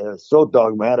it so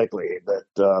dogmatically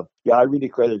that I really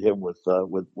credit him with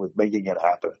making it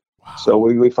happen. Wow. So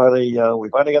we finally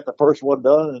got the first one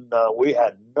done, and we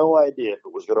had no idea if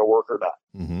it was going to work or not.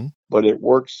 But it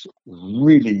works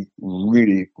really,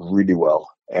 really, really well.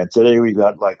 And today we've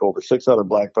got like over 600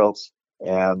 black belts,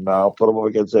 and I'll put them up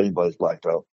against anybody's black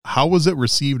belt. How was it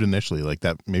received initially? Like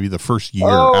that, maybe the first year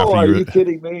after you... are you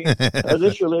kidding me?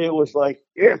 Initially, it was like,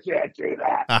 you can't do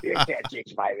that. You can't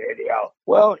teach my video.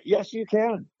 Well, yes, you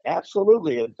can.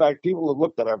 Absolutely. In fact, people have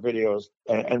looked at our videos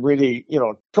and really,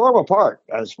 tore them apart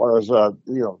as far as,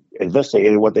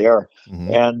 investigating what they are.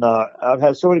 And I've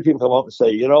had so many people come up and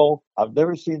say, I've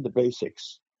never seen the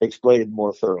basics explained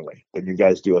more thoroughly than you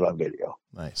guys do it on video.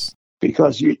 Nice.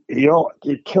 Because,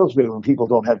 it kills me when people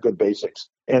don't have good basics.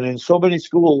 And in so many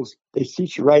schools, they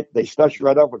teach you right. They start you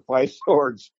right up with 5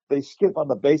 swords. They skip on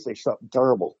the basics, something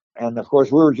terrible. And of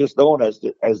course, we were just known as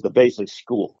the basic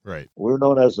school. Right. We were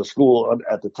known as the school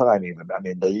at the time. Even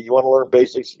you want to learn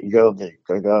basics, you go to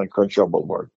Crunch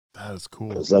Board. That is cool.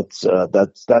 Because that's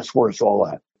where it's all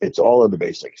at. It's all in the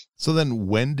basics. So then,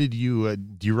 when did you?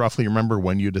 Do you roughly remember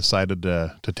when you decided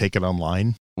to take it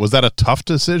online? Was that a tough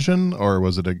decision, or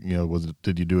was it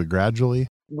did you do it gradually?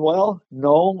 Well,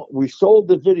 no. We sold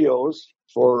the videos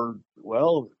from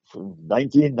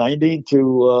 1990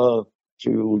 to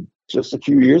just a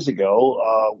few years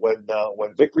ago when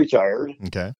Vic retired.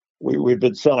 Okay. We've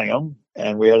been selling them,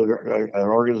 and we had an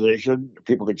organization.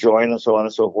 People could join and so on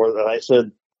and so forth. And I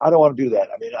said, I don't want to do that.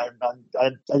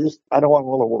 I don't want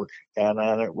all the work. And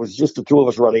it was just the two of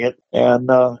us running it. And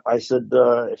I said,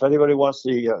 if anybody wants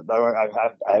to, I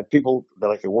have people that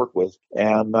I can work with.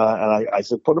 And I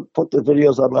said, put the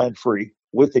videos online free,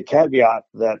 with the caveat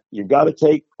that you've got to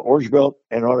take orange belt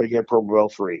in order to get purple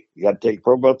belt free. You got to take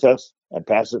purple belt test and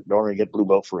pass it in order to get blue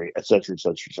belt free, et cetera, et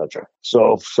cetera, et cetera.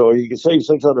 So you can save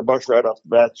 $600 right off the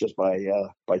bat just by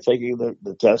taking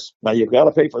the test. Now you've got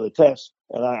to pay for the test.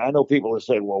 And I know people that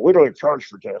say, well, we don't charge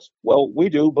for tests. Well, we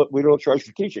do, but we don't charge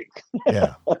for teaching.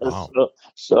 Yeah. Wow.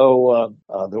 So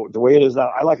the way it is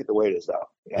now, I like it the way it is now.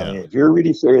 I mean, if you're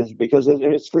really serious, because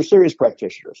it's for serious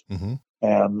practitioners. And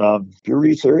if you're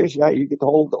really serious, you get the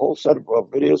whole set of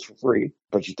videos for free.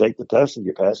 But you take the test and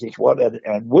you pass each one.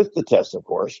 And with the test, of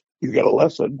course, you get a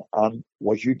lesson on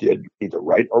what you did either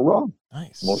right or wrong.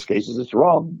 Nice. In most cases, it's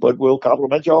wrong, but we'll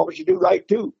compliment you on what you do right,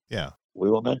 too. Yeah. We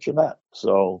will mention that.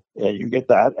 So you get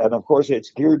that. And, of course,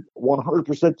 it's geared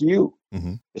 100% to you.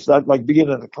 It's not like being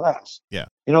in a class. Yeah.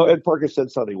 Ed Parker said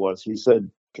something once. He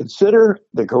said, consider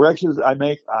the corrections I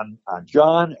make on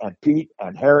John and Pete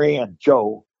and Harry and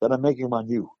Joe that I'm making them on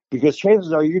you. Because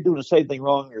chances are you're doing the same thing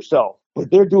wrong yourself. But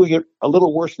they're doing it a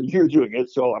little worse than you're doing it,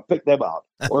 so I pick them out.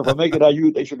 Or if I make it on you,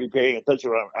 they should be paying attention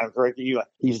when I'm correcting you.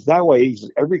 He's that way.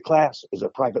 Every class is a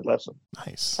private lesson.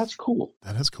 Nice. That's cool.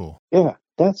 That is cool. Yeah.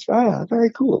 That's very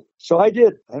cool. So I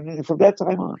did. And from that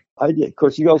time on, I did. Of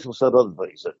course, he also said other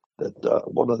things that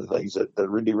one of the things that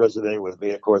really resonated with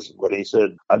me, of course, when he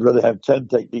said, I'd rather have 10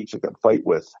 techniques I can fight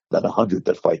with than 100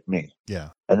 that fight me. Yeah.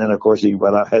 And then, of course, he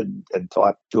went ahead and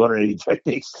taught 280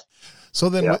 techniques. So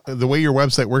then the way your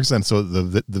website works then, so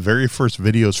the very first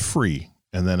video is free.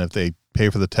 And then if they pay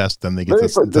for the test, then they get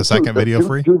the second video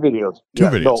free? Two videos. Two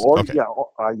videos. Okay.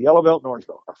 Yellow belt and orange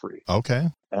belt are free. Okay.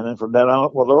 And then from then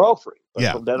on, well, they're all free. But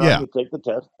from then on, you take the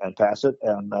test and pass it.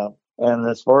 And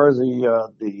as far as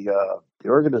the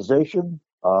organization,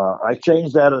 I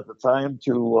changed that at the time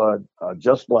to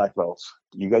just black belts.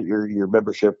 You got your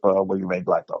membership when you made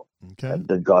black belt. Okay. And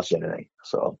didn't cost you anything.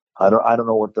 So I don't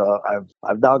know what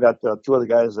I've now got two other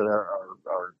guys that are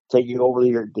taking over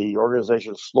the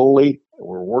organization slowly.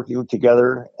 We're working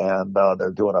together, and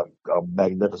they're doing a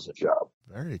magnificent job.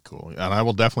 Very cool. And I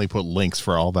will definitely put links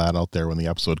for all that out there when the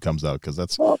episode comes out, because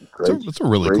it's a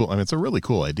really cool. I mean, it's a really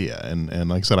cool idea. And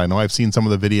like I said, I know I've seen some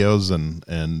of the videos,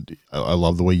 and I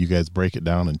love the way you guys break it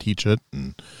down and teach it.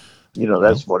 And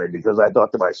that's funny, because I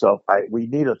thought to myself, we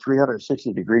need a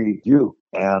 360-degree view.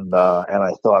 And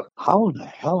I thought, how in the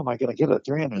hell am I going to get a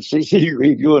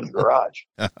 360-degree view in the garage?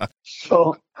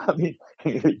 So, I mean,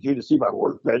 you're going to see my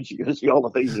workbench. You're going to see all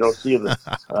the things you don't see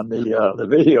on the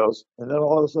videos. And then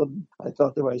all of a sudden, I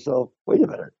thought to myself, wait a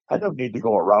minute. I don't need to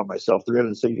go around myself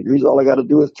 360 degrees. All I got to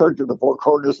do is turn to the four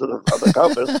corners of the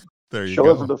compass. There you show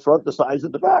go. it from the front, the sides,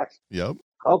 and the back. Yep.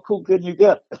 How cool can you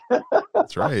get?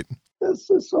 That's right.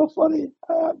 This is so funny.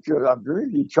 I'm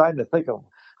really trying to think of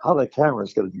how the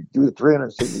camera's going to do the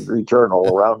 360-degree turn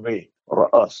all around me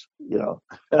or us,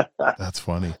 That's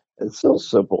funny. It's so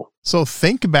simple. So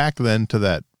think back then to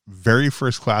that very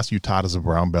first class you taught as a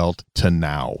brown belt to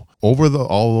now. Over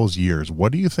all those years,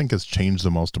 what do you think has changed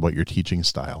the most about your teaching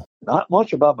style? Not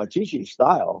much about my teaching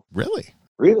style. Really?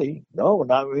 Really? No,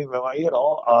 not even.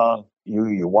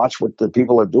 You watch what the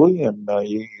people are doing, and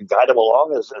you guide them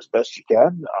along as best you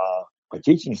can. My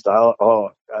teaching style,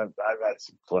 I've had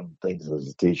some fun things as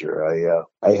a teacher.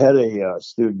 I had a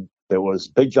student that was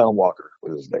Big John Walker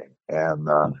was his name, and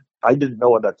I didn't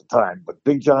know it at the time, but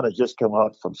Big John had just come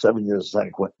out from 7 years of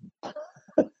San Quentin.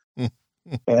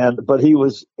 But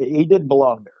he didn't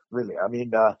belong there, really. I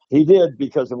mean, he did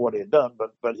because of what he had done,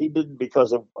 but he didn't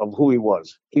because of who he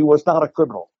was. He was not a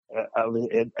criminal. And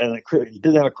he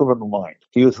didn't have a criminal mind.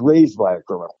 He was raised by a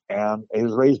criminal, and he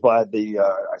was raised by the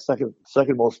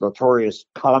second most notorious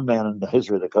con man in the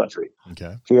history of the country.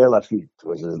 Okay, Pierre Lafitte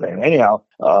was his name. Anyhow,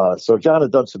 so John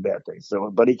had done some bad things.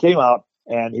 But he came out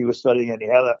and he was studying, and he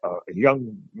had a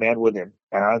young man with him,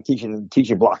 and I'm teaching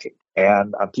blocking,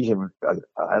 and I'm teaching I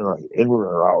don't know, inward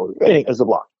or outward as a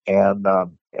block, and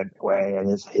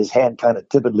his hand kind of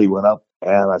timidly went up,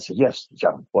 and I said, "Yes,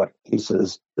 John, what?" He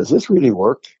says, "Does this really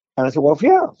work?" And I said, "Well,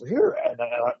 yeah, here." And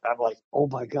I'm like, "Oh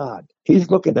my God!"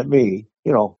 He's looking at me,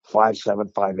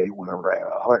 5'7", 5'8", whatever.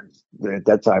 At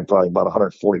that time, probably about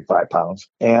 145 pounds.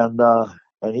 And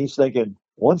he's thinking,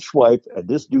 one swipe, and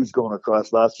this dude's going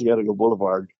across La Cienega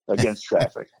Boulevard against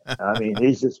traffic. I mean,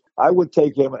 I would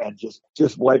take him and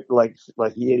just wipe like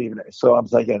he ain't even. So I'm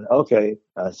thinking, okay.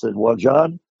 I said, "Well,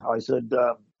 John," I said,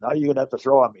 "now you're going to have to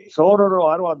throw on me." So, "Oh, no,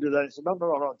 I don't want to do that." He said,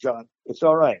 No, John, it's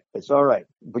all right. It's all right.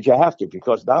 But you have to,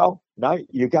 because now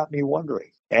you got me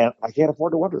wondering, and I can't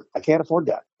afford to wonder. I can't afford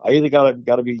that. I either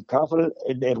got to be confident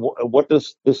in what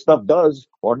this stuff does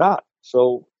or not.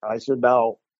 So I said,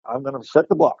 now I'm going to set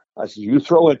the block. I said, you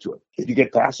throw into it. If you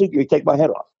get past it, you take my head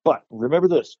off. But remember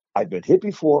this, I've been hit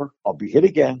before. I'll be hit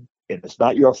again. And it's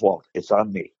not your fault. It's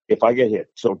on me if I get hit.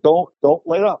 So don't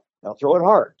let up. Now throw it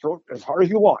hard. Throw it as hard as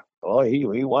you want. Oh, he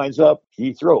winds up.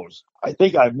 He throws. I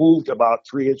think I moved about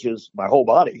 3 inches, my whole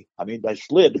body. I mean, I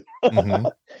slid. Mm-hmm.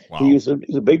 Wow. He's a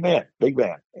big man.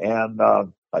 And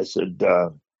I said,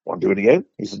 "Want to do it again?"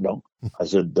 He said, "No." I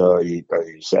said, are you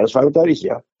satisfied with that? He said,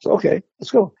 "Yeah." So, okay,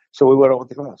 let's go. So we went over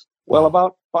the class. Well,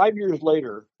 about 5 years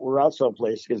later, we're out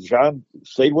someplace because John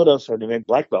stayed with us and he made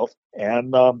black belt.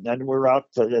 And we're out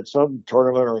at some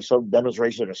tournament or some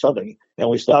demonstration or something. And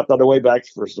we stopped on the way back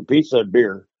for some pizza and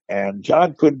beer. And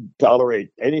John couldn't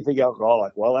tolerate anything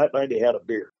alcoholic. Well, that night he had a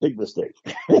beer. Big mistake.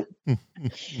 And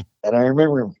I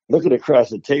remember him looking across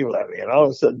the table at me. And all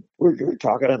of a sudden, we're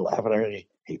talking and laughing. And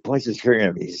he points his finger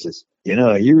at me. He says,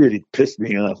 "You really pissed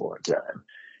me off one time."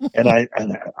 And I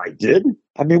did.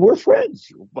 I mean, we're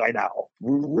friends by now.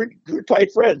 We're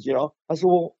tight friends, I said,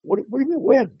 "Well, what do you mean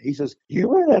when?" He says, "You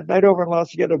remember that night over in La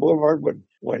Cienega Boulevard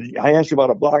when I asked you about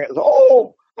a block?" I said,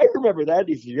 "Oh, I remember that."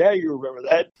 He says, "Yeah, you remember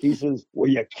that." He says, "Well,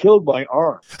 you killed my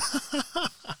arm."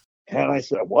 And I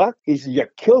said, what? He said, you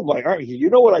killed my arm. He said, you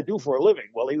know what I do for a living?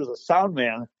 Well, he was a sound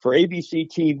man for ABC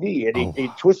TV, and he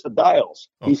twisted dials.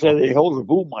 He said he holds a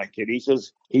boom mic, and he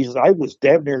says, I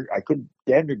couldn't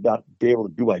damn near not be able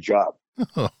to do my job.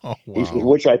 Wow. He says,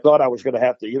 which I thought I was going to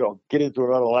have to, get into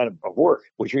another line of work,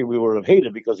 which we would have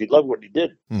hated because he loved what he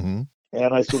did. Mm-hmm.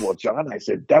 And I said, well, John,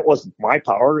 that wasn't my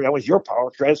power. That was your power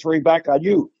transferring back on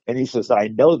you. And he says, I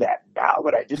know that now,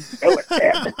 but I didn't know it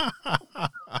then.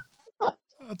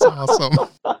 That's awesome.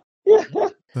 Yeah.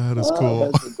 That is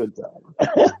cool. That's a good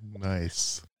time.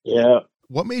 Nice. Yeah.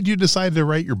 What made you decide to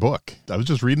write your book? I was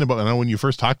just reading about it. I know when you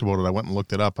first talked about it, I went and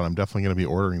looked it up, and I'm definitely going to be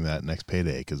ordering that next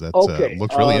payday because that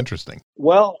looks really interesting.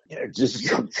 Well, just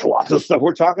a lot of stuff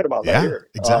we're talking about here.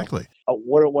 Exactly.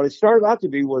 What it started out to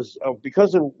be was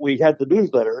because we had the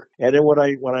newsletter, and then when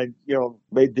I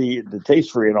made the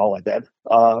taste free and all like that,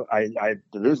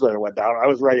 the newsletter went down. I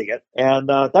was writing it, and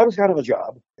that was kind of a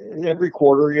job. Every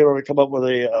quarter, to come up with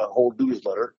a whole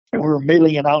newsletter. And we were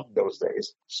mailing it out in those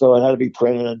days. So it had to be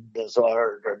printed. And so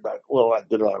I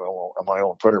did it on my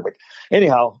own printer. But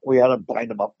anyhow, we had to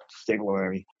bind them up, staple them, and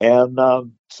everything,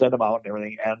 and send them out and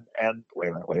everything. And wait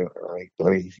a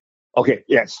minute. Okay,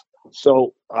 yes.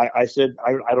 So I said,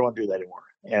 I don't want to do that anymore.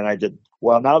 And I did.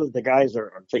 Well, now that the guys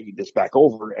are taking this back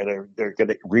over and they're going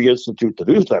to reinstitute the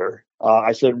newsletter,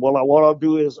 I said, well, what I'll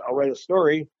do is I'll write a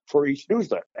story for each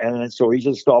newsletter. And so each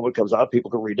installment comes out, people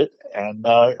can read it. And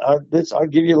I'll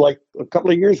give you like a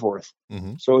couple of years worth.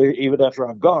 Mm-hmm. So even after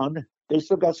I'm gone, they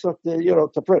still got stuff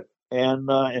to print. And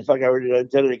in fact, I already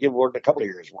intended to give more than a couple of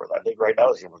years worth. I think right now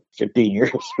it's 15 years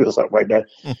or something like that.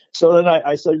 So then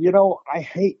I said, I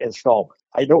hate installments.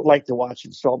 I don't like to watch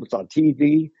installments on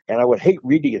TV, and I would hate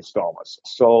reading installments.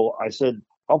 So I said,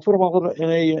 I'll put them all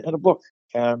in a book.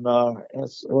 And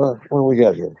it's, what do we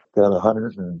got here? Got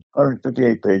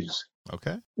 158 pages.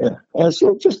 Okay. Yeah. And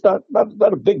so just not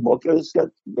a big book. It's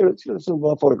got some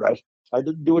photographs. I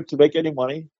didn't do it to make any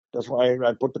money. That's why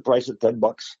I put the price at $10.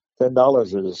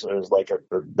 $10 is like a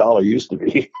dollar used to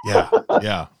be.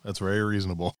 Yeah, that's very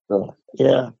reasonable.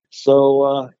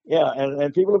 So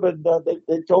and people have been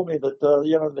they told me that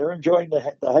they're enjoying the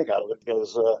heck out of it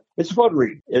because it's a fun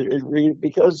read. Read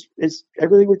because it's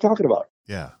everything we're talking about.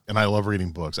 Yeah, and I love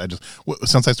reading books.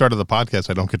 Since I started the podcast,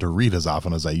 I don't get to read as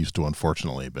often as I used to,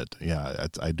 unfortunately. But yeah,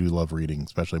 I do love reading,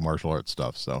 especially martial arts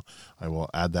stuff. So I will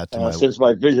add that to my. Since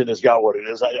my vision has got what it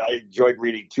is, I enjoyed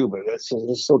reading too, but it's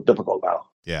so difficult now.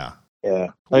 Yeah. Yeah,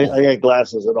 cool. I got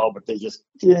glasses and all, but they just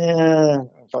I'm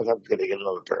going to get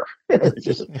another pair.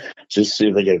 just see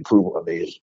if they get approval on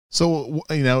these. So,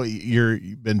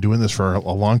 you've been doing this for a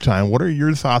long time. What are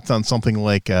your thoughts on something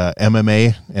like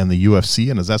MMA and the UFC?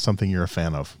 And is that something you're a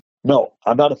fan of? No,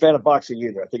 I'm not a fan of boxing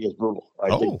either. I think it's brutal.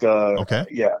 I think, okay.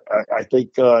 Yeah, I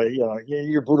think,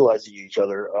 you're brutalizing each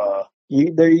other.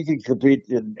 You can compete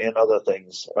in other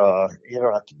things. You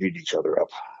don't have to beat each other up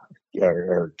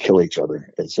or kill each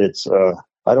other. It's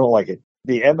I don't like it.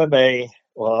 The MMA,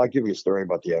 well, I'll give you a story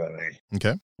about the MMA.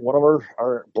 Okay. One of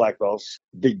our black belts,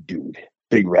 big dude.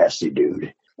 Big rasty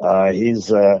dude. He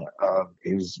was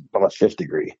about a fifth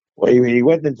degree. Well, he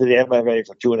went into the MMA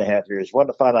for 2.5 years.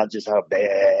 Wanted to find out just how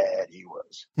bad he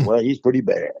was. Well, he's pretty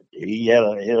bad. He had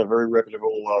a very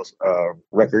reputable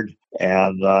record.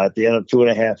 And at the end of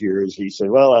 2.5 years, he said,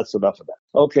 "Well, that's enough of that."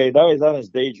 Okay, now he's on his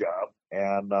day job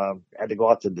and had to go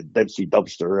out to the Dempsey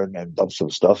dumpster and dump some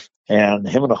stuff. And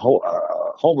him and a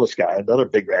homeless guy, another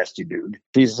big rasty dude.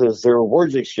 He says there were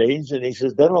words exchanged, and he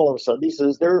says then all of a sudden he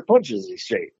says there were punches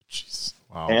exchanged. Jeez.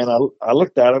 Wow. And I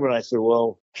looked at him and I said,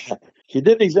 "Well, you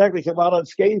didn't exactly come out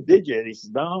unscathed, did you?" And he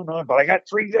said, "No, but I got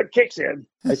 3 good kicks in."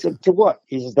 I said, "To what?"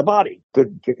 He says, "The body.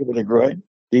 Good kick him in the groin."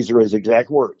 These are his exact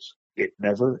words. "It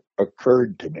never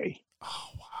occurred to me." Oh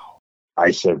wow.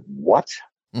 I said, "What?"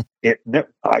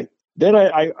 Then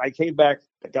I came back,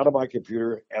 I got on my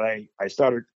computer, and I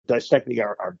started dissecting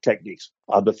our techniques.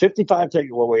 The 55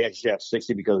 technique, well, we actually have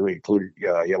 60 because we included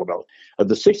yellow belt. Of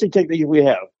the 60 techniques we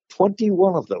have,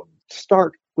 21 of them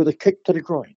start with a kick to the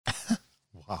groin.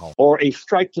 Wow. Or a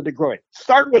strike to the groin.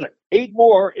 Start with it. 8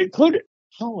 more included.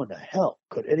 How in the hell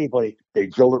could anybody, they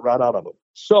drilled it right out of them.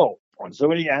 So when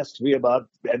somebody asks me about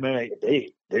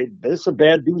MMA, there's some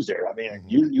bad news there. I mean,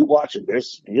 you watch it,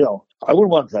 there's, I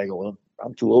wouldn't want to tangle with them.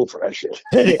 I'm too old for that shit.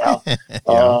 Anyhow,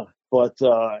 but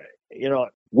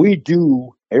we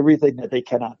do everything that they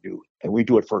cannot do, and we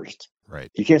do it first. Right.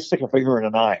 You can't stick a finger in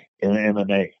an eye in an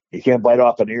MMA. You can't bite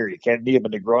off an ear. You can't knee him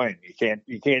in the groin. You can't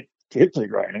hit to the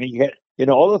groin. I mean, you can't,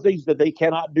 all the things that they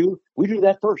cannot do, we do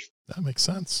that first. That makes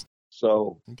sense.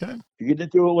 So okay, you get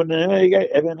into it with an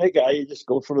MMA guy, you just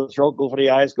go for the throat, go for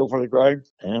the eyes, go for the groin,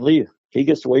 and leave. He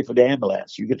gets to wait for the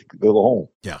ambulance. You get to go home.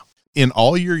 Yeah. In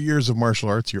all your years of martial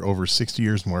arts, your over 60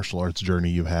 years martial arts journey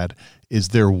you've had, is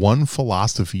there one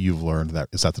philosophy you've learned that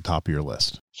is at the top of your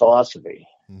list? Philosophy.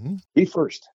 Mm-hmm. Be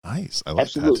first. Nice. I like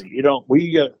Absolutely. that. You know,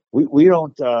 we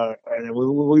don't, and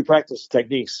we practice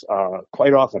techniques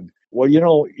quite often. Well, you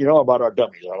know about our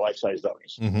dummies, our life-size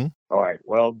dummies. Mm-hmm. All right.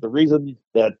 Well, the reason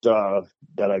that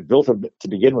I built them to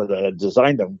begin with,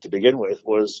 designed them to begin with,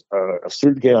 was a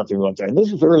student came up to me one time. And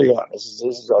this is early on. This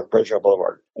is on Crenshaw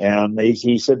Boulevard, and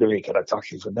he said to me, "Can I talk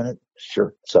to you for a minute?"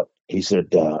 Sure. So he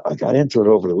said, "I got into it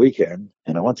over the weekend,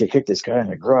 and I went to kick this guy in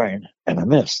the groin, and I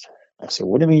missed." I said,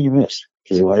 "What do you mean you missed?"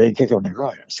 He said, "Well, I didn't kick him in the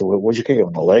groin." I said, "Well, what'd you kick him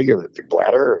in the leg or the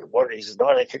bladder or what?" He said, "No,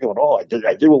 I didn't kick him at all. I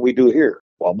did what we do here."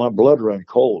 Well, my blood ran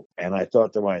cold, and I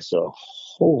thought to myself,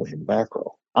 "Holy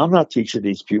mackerel! I'm not teaching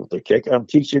these people to kick. I'm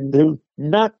teaching them to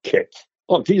not kick.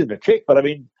 Well, I'm teaching them to kick, but I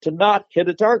mean to not hit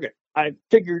a target." I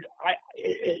figured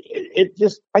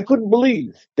I couldn't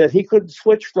believe that he couldn't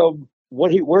switch from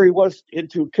where he was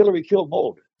into kill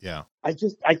mode. Yeah.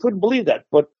 I couldn't believe that,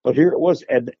 but here it was,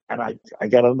 and I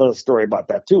got another story about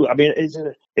that too. I mean,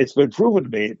 it's been proven to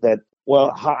me that,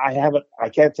 well, I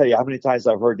can't tell you how many times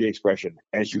I've heard the expression,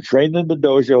 "As you train in the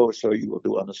dojo, so you will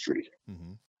do on the street."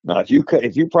 Mm-hmm. Now, if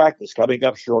you practice coming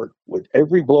up short with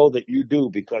every blow that you do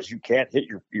because you can't hit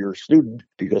your student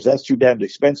because that's too damn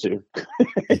expensive,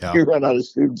 yeah. You run out of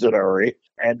students in a hurry,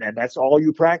 and that's all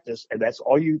you practice, and that's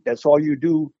all you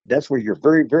do. That's where you're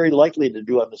very, very likely to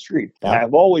do on the street. Yeah.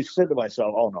 I've always said to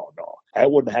myself, "Oh no,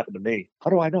 that wouldn't happen to me."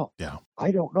 How do I know? Yeah, I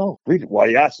don't know. Well,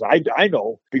 yes, I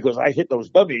know because I hit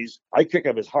those dummies. I kick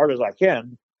them as hard as I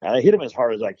can. And I hit him as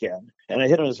hard as I can, and I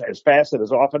hit him as fast and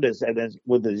as often and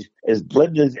with as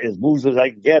blended as moves as I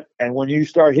can get. And when you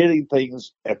start hitting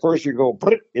things, at first you go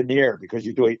put it in the air because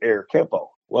you're doing air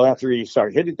tempo. Well, after you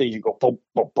start hitting things, you go boom,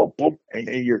 boom, boom, boom, and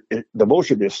the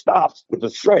motion just stops with the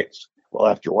strikes. Well,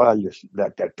 after a while,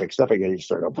 that picks up again. You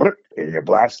start to put it, and you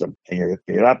blast them, and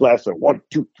you're not blasting 1,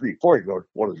 2, 3, 4. You go,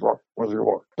 "What is wrong? What is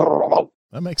wrong?"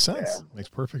 That makes sense. Yeah. Makes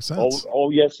perfect sense. Oh,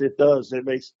 yes, it does. It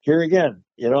makes, here again,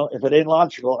 if it ain't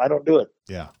logical, I don't do it.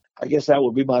 Yeah. I guess that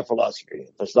would be my philosophy.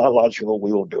 If it's not logical,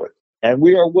 we won't do it. And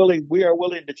we are willing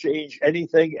to change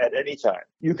anything at any time.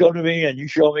 You come to me and you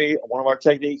show me one of our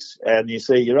techniques and you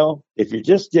say, if you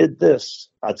just did this,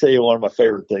 I'll tell you one of my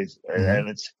favorite things. Mm-hmm.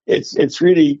 And it's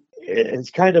really,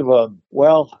 it's kind of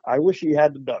I wish he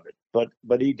hadn't done it.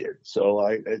 But he did. So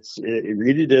it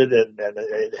really did, and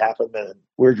it happened. And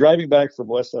we're driving back from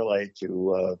West LA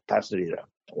to Pasadena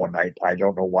one night. I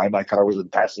don't know why my car was in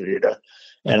Pasadena,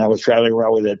 and I was traveling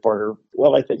around with Ed Parker.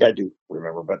 Well, I think I do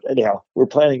remember, but anyhow, we're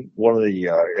planning one of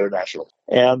the internationals,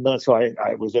 and so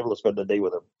I was able to spend the day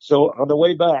with him. So on the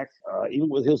way back, even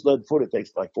with his lead foot, it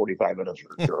takes like 45 minutes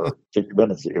or 50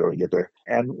 minutes to get there.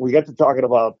 And we got to talking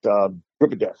about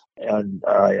grip of death. And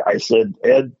I said,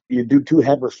 "Ed, you do 2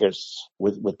 hammer fists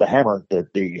with the hammer,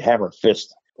 the hammer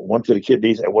fist, one to the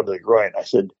kidneys and one to the groin." I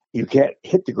said, "You can't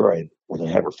hit the groin with a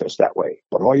hammer fist that way.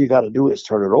 But all you got to do is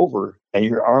turn it over, and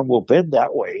your arm will bend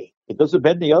that way. It doesn't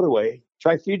bend the other way.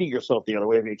 Try feeding yourself the other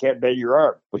way if you can't bend your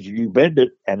arm. But you bend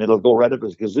it, and it'll go right up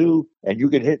his kazoo, and you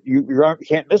can hit your arm. You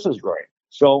can't miss his groin."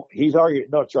 So he's arguing,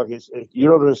 "No, Chuck, you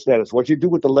don't understand. It's what you do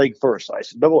with the leg first." I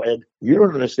said, "No, Ed, you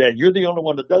don't understand. You're the only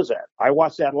one that does that. I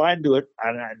watched that line do it,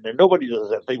 and nobody does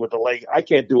that thing with the leg. I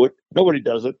can't do it. Nobody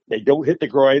does it. They don't hit the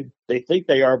groin. They think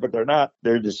they are, but they're not.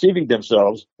 They're deceiving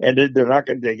themselves, and they're not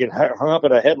going to get hung up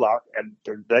in a headlock, and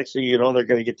the next thing you know, they're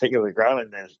going to get taken to the ground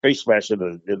and then face smashed in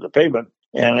the pavement."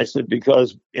 And I said,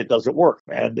 "Because it doesn't work."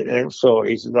 And so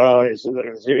he said, "No."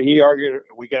 He argued.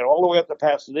 We got all the way up to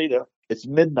Pasadena. It's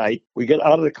midnight. We get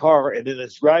out of the car, and in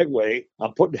his driveway,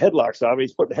 I'm putting headlocks on him.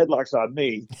 He's putting headlocks on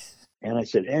me. And I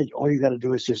said, "Ed, all you got to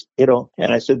do is just,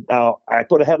 And I said, now, I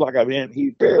put a headlock on him.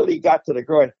 He barely got to the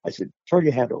groin. I said, "Turn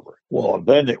your hand over." Well,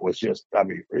 then it was just,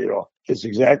 his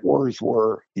exact words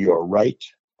were, "You're right.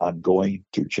 I'm going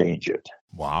to change it."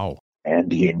 Wow. And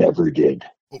he never did.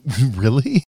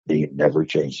 Really? He never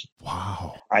changed.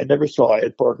 Wow. I never saw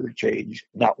Ed Parker change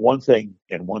not one thing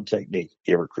in one technique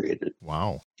he ever created.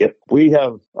 Wow. Yep.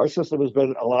 Our system has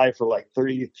been alive for like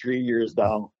 33 years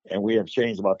now, and we have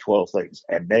changed about 12 things,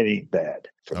 and many bad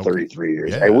for 33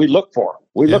 years. Yeah. And we look for them.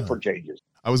 We look for changes.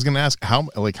 I was going to ask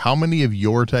how many of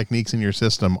your techniques in your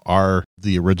system are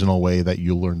the original way that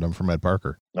you learned them from Ed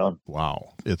Parker? None.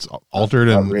 Wow. It's altered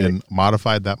and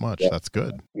modified that much. Yep. That's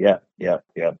good. Yeah.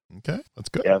 Okay. That's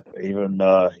good. Yeah. Even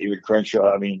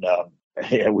Crenshaw, we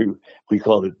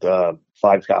called it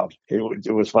 5 count.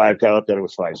 It was 5 count, then it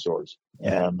was 5 swords.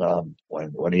 And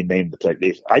when he named the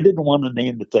techniques, I didn't want to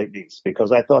name the techniques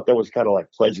because I thought that was kind of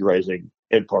like plagiarizing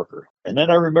Ed Parker. And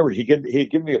then I remember he'd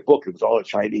give me a book. It was all in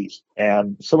Chinese,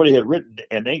 and somebody had written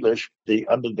in English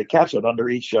under the caption under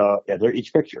each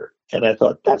picture. And I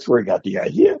thought that's where he got the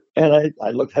idea. And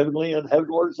I looked heavenly and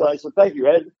heavenwards, and I said, "Thank you,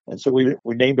 Ed." And so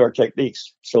we named our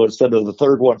techniques. So instead of the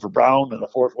third one for brown and the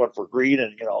fourth one for green,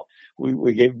 and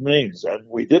we gave them names, and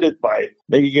we did it by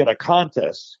making it a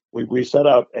contest. We set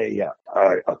out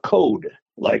a code.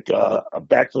 Like a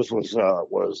backfist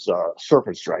was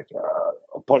serpent strike,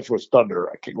 a punch was thunder,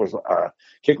 a kick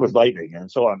was lightning, and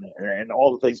so on, and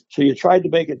all the things. So you tried to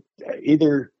make it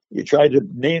either you tried to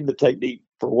name the technique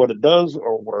for what it does,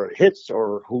 or where it hits,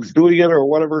 or who's doing it, or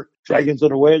whatever. Dragons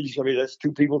in a wedge. I mean, that's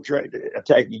two people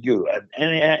attacking you. And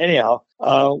anyhow,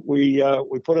 we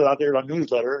put it out there in our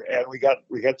newsletter, and we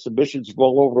got submissions from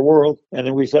all over the world. And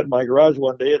then we sat in my garage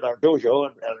one day in our dojo,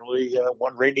 and we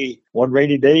one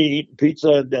rainy day eating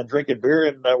pizza and drinking beer,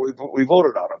 and we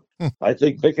voted on them. I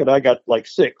think Vic and I got like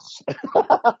 6.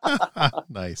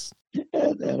 Nice.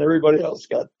 And everybody else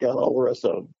got all the rest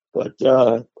of them. But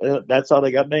that's how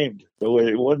they got named. So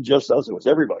it wasn't just us; it was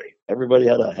everybody. Everybody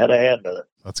had a hand in it.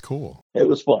 That's cool. It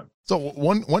was fun. So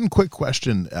one quick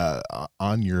question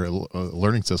on your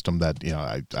learning system that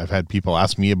I've had people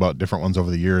ask me about different ones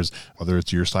over the years, whether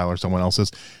it's your style or someone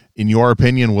else's. In your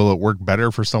opinion, will it work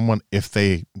better for someone if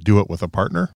they do it with a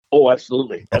partner? Oh,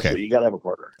 absolutely. Okay. You got to have a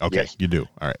partner. Okay, yes. You do.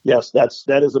 All right. Yes,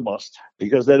 that is a must,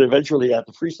 because then eventually you have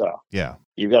to freestyle. Yeah.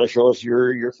 You've got to show us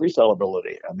your freestyle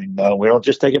ability. I mean, we don't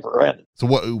just take it for granted. So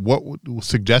what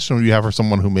suggestion would you have for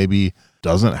someone who maybe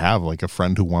doesn't have like a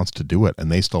friend who wants to do it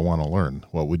and they still want to learn?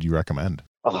 What would you recommend?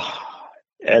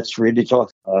 It's really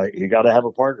tough. You got to have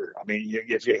a partner. I mean,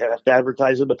 if you have to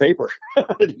advertise in the paper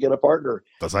to get a partner,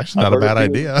 that's actually not a bad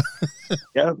idea.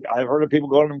 Yeah, I've heard of people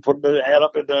going and putting the ad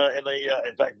up in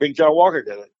in fact, Big John Walker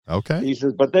did it. Okay. He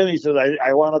says, but then he said,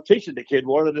 I want to teach it. The kid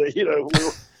wanted to,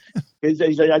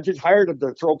 he said, I just hired him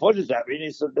to throw punches at me. And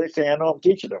he said, they say, I know I'm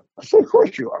teaching him. I said, of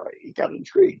course you are. He got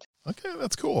intrigued. Okay,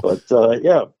 that's cool. But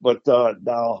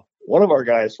now one of our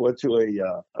guys went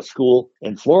to a school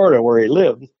in Florida where he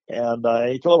lived, and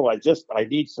he told him, I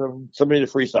need somebody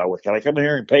to freestyle with. Can I come in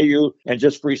here and pay you and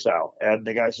just freestyle? And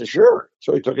the guy said, sure.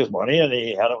 So he took his money and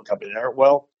he had him come in there.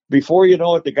 Well, before you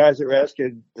know it, the guys are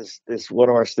asking this one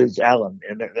of our students, Alan,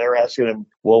 and they're asking him,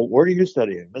 well, where are you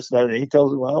studying? This and that. And he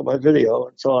tells them, well, by video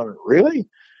and so on. Really?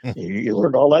 You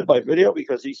learned all that by video?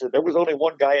 Because he said there was only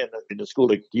one guy in the school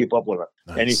to keep up with it.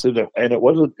 Nice. And he said, and it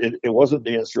wasn't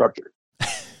the instructor.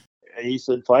 And he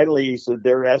said, finally,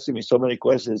 they're asking me so many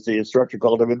questions. The instructor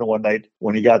called him in one night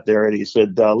when he got there, and he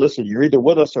said, listen, you're either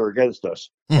with us or against us.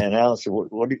 And Alan said,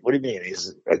 what do you mean? He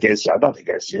said, against you. I'm not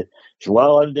against you. He said,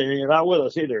 well, and you're not with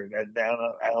us either. And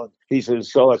Alan, he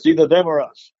says, so it's either them or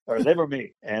us, or them or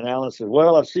me. And Alan said,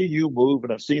 well, I've seen you move,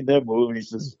 and I've seen them move. And he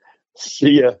says,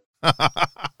 see ya.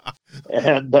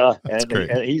 And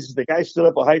he's the guy stood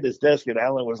up behind his desk, and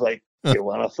Alan was like, you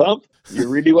want a thump? You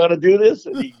really want to do this?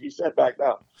 And he sat back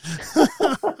down.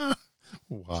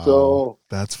 Wow. So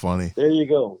that's funny. There you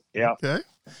go. Yeah. Okay.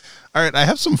 All right. I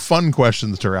have some fun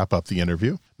questions to wrap up the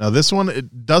interview. Now, this one,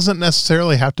 it doesn't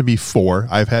necessarily have to be 4.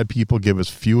 I've had people give as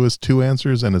few as 2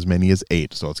 answers and as many as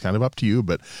 8. So it's kind of up to you.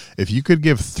 But if you could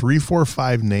give 3, 4,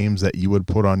 5 names that you would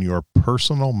put on your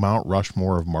personal Mount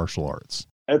Rushmore of martial arts.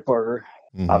 Ed Parker,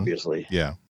 obviously.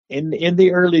 Yeah. In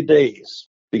the early days,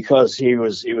 because he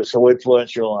was so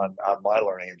influential on my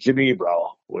learning. Jimmy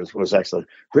Ebrow was excellent.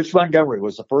 Rich Montgomery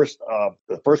was the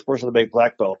first person to make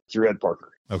black belt through Ed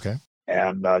Parker. Okay.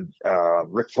 And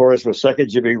Rick Flores was second.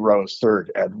 Jimmy Ebrow was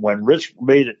third. And when Rich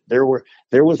made it, there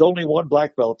was only one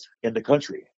black belt in the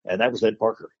country, and that was Ed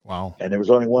Parker. Wow. And there was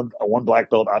only one black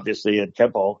belt, obviously, in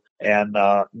Kempo. And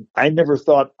I never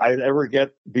thought I'd ever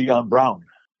get beyond brown.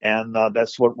 And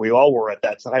that's what we all were at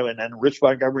that time. And then Rich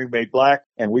Montgomery made black,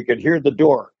 and we could hear the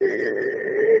door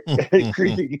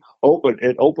creaking open.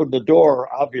 It opened the door,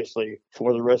 obviously,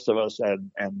 for the rest of us,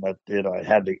 and that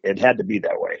it had to be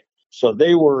that way. So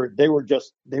they were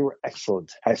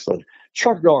excellent.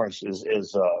 Chuck Norris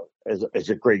is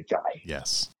a great guy.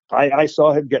 Yes, I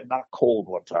saw him get knocked cold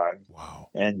one time. Wow.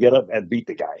 And get up and beat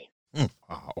the guy.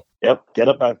 Wow. Yep, get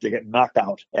up after getting knocked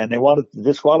out. And they wanted to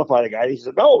disqualify the guy. He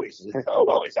said, no. He said, oh,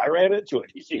 no. He said, I ran into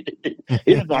it. He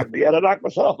didn't knock me. I had to knock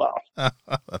myself out.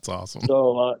 That's awesome.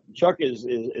 So Chuck is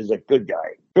a good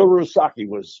guy. Bill Rusaki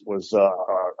was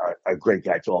a great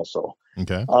guy too also.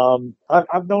 Okay.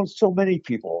 I've known so many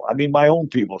people. I mean, my own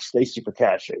people. Stacy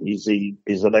Pacascia. He's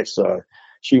the next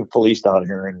chief of police down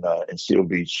here in Seal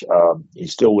Beach.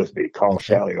 He's still with me. Carl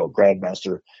Shalio,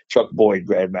 Grandmaster. Chuck Boyd,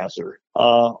 Grandmaster.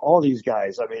 All these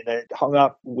guys. I mean, they hung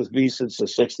out with me since the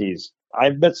 60s.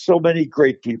 I've met so many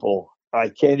great people I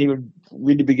can't even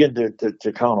really begin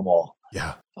to count them all.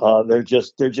 Yeah. They're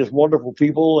just wonderful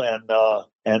people,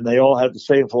 and they all have the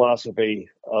same philosophy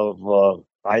of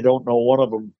I don't know one of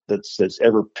them that's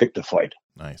ever picked a fight.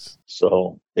 Nice.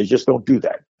 So they just don't do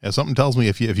that. Yeah, something tells me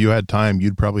if you had time,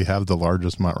 you'd probably have the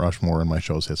largest Mount Rushmore in my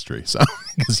show's history. So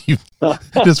because you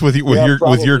just with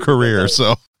your career,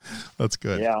 so that's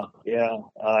good. Yeah.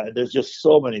 There's just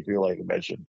so many people I can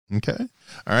mention. Okay,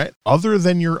 all right. Other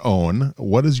than your own,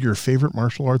 what is your favorite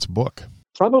martial arts book?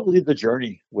 Probably The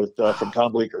Journey with from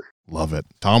Tom Bleecker. Love it.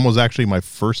 Tom was actually my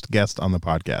first guest on the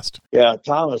podcast. Yeah,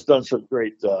 Tom has done some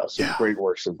great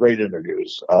work, some great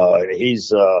interviews.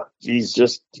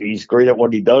 He's great at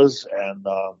what he does, and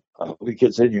he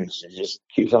continues. He just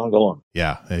keeps on going.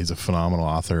 Yeah, he's a phenomenal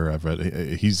author. I've read.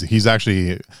 He's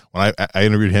actually, when I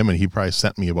interviewed him, and he probably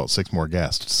sent me about 6 more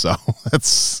guests. So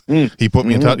that's he put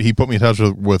me in touch. He put me in touch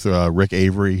with Rick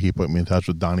Avery. He put me in touch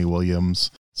with Donnie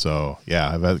Williams. So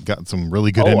yeah, I've got some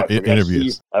really good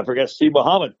interviews. I forgot Steve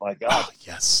Muhammad. My God. Oh,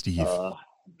 yes, Steve.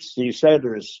 Steve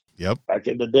Sanders. Yep. Back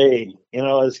in the day,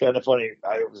 it's kind of funny.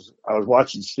 I was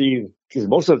watching Steve because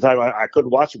most of the time I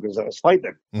couldn't watch him because I was fighting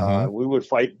him. Mm-hmm. We would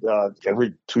fight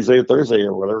every Tuesday or Thursday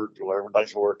or whatever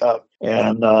nights we worked out,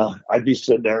 and I'd be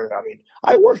sitting there. I mean,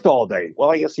 I worked all day. Well,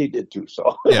 I guess he did too.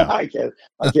 So yeah. I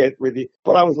can't really.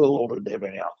 But I was a little older than him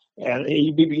anyhow. And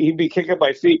he'd be kicking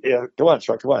my feet. Yeah, come on,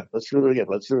 Chuck, come on. Let's do it again.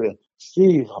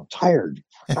 Steve, I'm tired.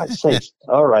 For God's sakes.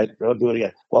 All right, I'll do it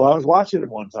again. Well, I was watching him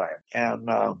one time,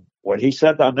 and when he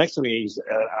sat down next to me,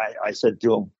 I said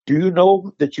to him, "Do you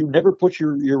know that you never put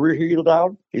your rear heel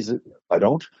down?" He said, "I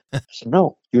don't." I said,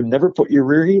 "No, you never put your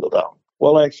rear heel down."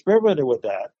 Well, I experimented with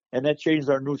that, and that changed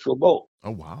our neutral bow.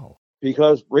 Oh, wow.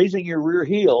 Because raising your rear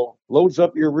heel loads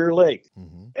up your rear leg.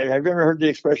 Mm-hmm. And have you ever heard the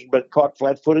expression, "but caught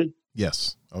flat-footed"?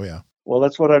 Yes. Oh, yeah. Well,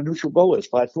 that's what our neutral bow is,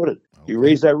 flat-footed. Okay. You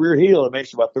raise that rear heel, it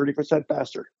makes you about 30%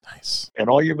 faster. Nice. In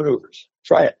all your maneuvers.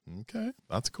 Try it. Okay.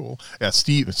 That's cool. Yeah,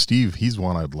 Steve, he's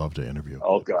one I'd love to interview.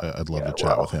 Oh, God. I'd love to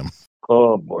chat with him.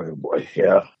 Oh, boy.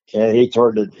 Yeah. And he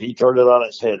turned it on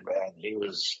his head, man. He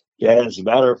was... Yeah, as a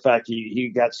matter of fact,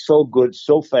 he got so good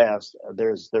so fast.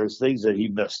 There's things that he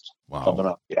missed coming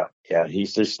up. Yeah. He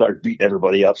just started beating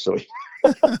everybody up. So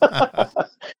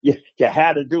you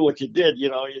had to do what you did.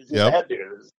 You just had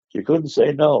to. You couldn't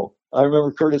say no. I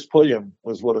remember Curtis Pulliam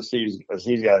was one of Steve's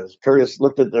guys. Curtis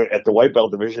looked at the white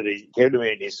belt division. He came to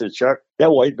me and he said, "Chuck, that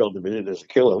white belt division is a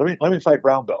killer. Let me fight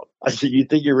brown belt." I said, "You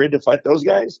think you're ready to fight those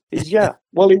guys?" He said, "Yeah."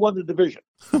 Well, he won the division.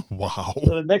 Wow.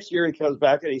 So the next year he comes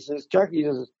back and he says, "Chuck,"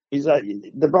 he's like,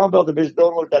 "The brown belt division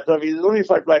don't look that tough. He's only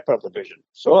fight black belt division."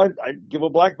 So I give him a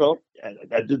black belt. And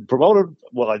I didn't promote him.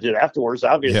 Well, I did afterwards,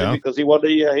 obviously, because he won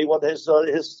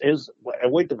his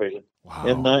weight division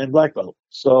in black belt.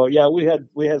 So yeah, we had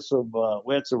some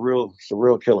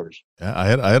real killers. Yeah, I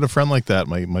had a friend like that.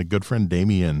 My good friend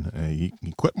Damien.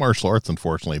 He quit martial arts,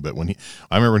 unfortunately, but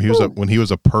I remember when he was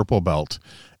a purple belt.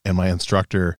 And my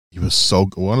instructor, he was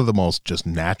one of the most just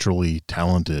naturally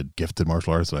talented, gifted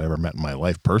martial artists that I ever met in my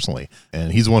life personally.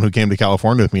 And he's the one who came to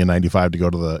California with me in '95 to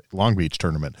go to the Long Beach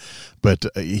tournament. But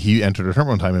he entered a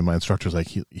tournament one time, and my instructor's like,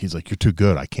 he's like, "You're too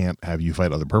good. I can't have you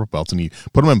fight other purple belts." And he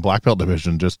put him in black belt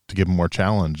division just to give him more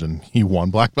challenge. And he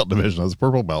won black belt division as a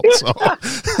purple belt. So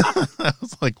I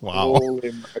was like, wow.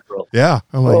 Holy mackerel. Yeah.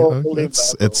 I'm like,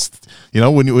 it's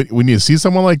when you see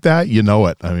someone like that, you know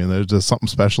it. I mean, there's just something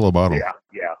special about him.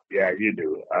 Yeah, you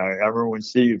do. I remember when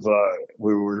Steve,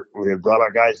 we had brought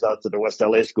our guys out to the West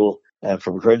LA school and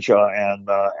from Crenshaw, and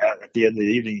at the end of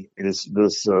the evening,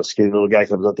 this skinny little guy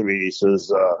comes up to me. He says,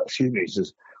 he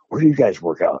says, "Where do you guys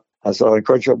work out?" I said, "On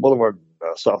Crenshaw Boulevard,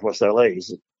 Southwest LA." He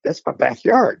said, "That's my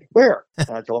backyard. Where?" And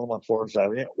I told him on Florence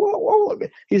Avenue. Whoa.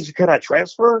 He said, "Can I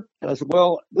transfer?" And I said,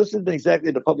 "Well, this isn't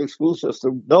exactly the public school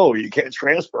system. No, you can't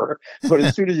transfer. But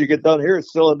as soon as you get done here, it's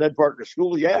still in Ned Parker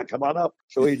School. Yeah, come on up."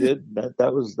 So he did. That's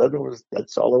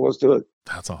all there was to it.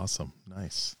 That's awesome.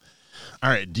 Nice. All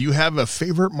right. Do you have a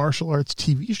favorite martial arts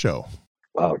TV show?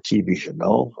 Wow, TV show?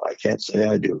 No, I can't say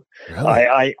I do.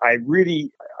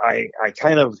 Really? I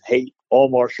kind of hate all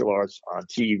martial arts on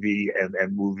TV and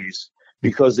movies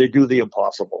because they do the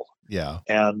impossible. Yeah.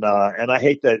 And I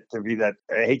hate that to be that.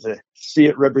 I hate to see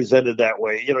it represented that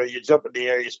way. You jump in the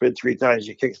air, you spin 3 times,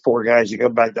 you kick 4 guys, you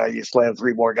come back down, you slam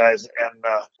 3 more guys,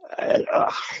 and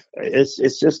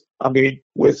it's just. I mean,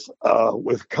 with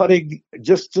cutting,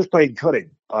 just plain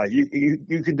cutting,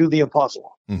 you can do the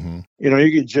impossible. Mm-hmm.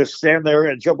 You can just stand there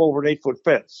and jump over an 8-foot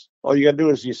fence. All you got to do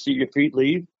is you see your feet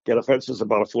leave, get a fence that's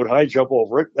about 1 foot high, jump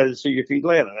over it, and see your feet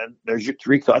land. And then there's your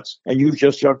 3 cuts, and you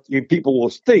just jumped. People will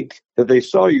think that they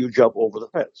saw you jump over the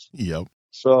fence. Yep.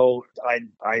 So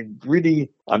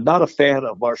I'm not a fan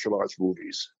of martial arts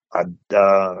movies. I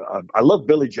love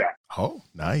Billy Jack. Oh,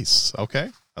 nice. Okay.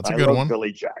 That's a I good love one.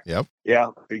 Billy Jack. Yep.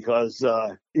 Yeah, because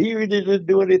he really didn't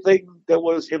do anything that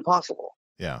was impossible.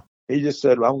 Yeah. He just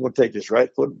said, well, I'm going to take this right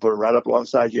foot and put it right up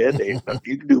alongside your head. Ain't nothing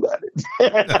you can do about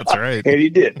it. That's right. And he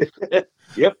did.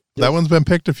 Yep. That one's been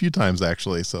picked a few times,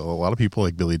 actually. So a lot of people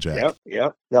like Billy Jack.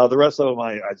 Yep. Now, the rest of them,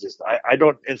 I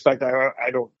don't, in fact,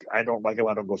 I don't like them.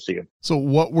 I don't go see them. So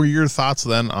what were your thoughts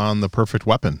then on The Perfect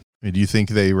Weapon? Do you think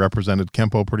they represented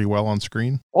Kempo pretty well on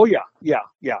screen? Oh, yeah.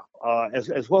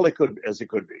 As well as it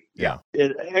could be. Yeah.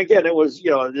 Again, it was,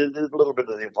 a little bit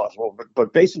of the impossible,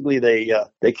 but basically they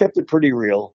kept it pretty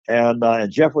real.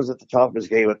 And Jeff was at the top of his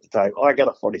game at the time. Oh, I got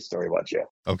a funny story about Jeff.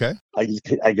 Okay. I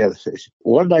guess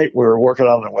one night we were working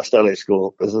on the West LA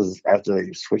school. This is after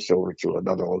they switched over to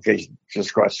another location just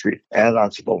across the street and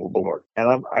on Sullivan Boulevard.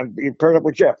 And I'm being paired up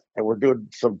with Jeff, and we're doing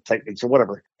some techniques or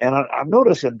whatever. And I'm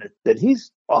noticing that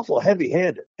he's awful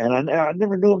heavy-handed, and I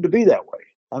never knew him to be that way.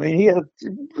 I mean, he had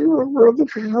real good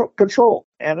control.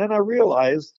 And then I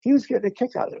realized he was getting a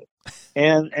kick out of it.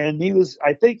 And he was,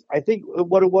 I think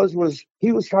what it was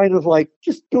he was kind of like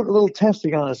just doing a little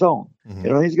testing on his own.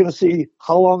 Mm-hmm. He's going to see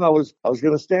how long I was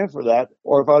going to stand for that,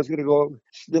 or if I was going to go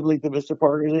sniveling to Mr.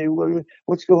 Parker and say,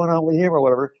 what's going on with him or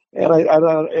whatever. And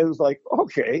it was like,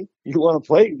 okay, you want to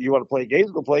play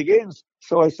games? We'll play games.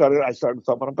 So I started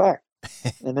thumping him back.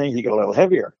 And then he got a little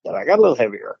heavier. And I got a little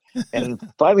heavier. And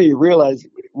finally you realize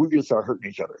we can start hurting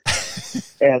each other.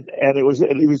 And he was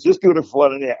just doing it for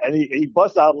fun. And he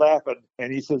bust out laughing.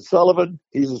 And he said, Sullivan,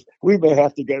 he says, we may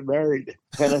have to get married.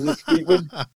 And I said,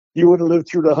 Stephen, you wouldn't live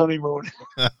through the honeymoon.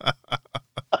 That's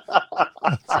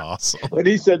awesome. When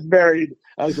he said married,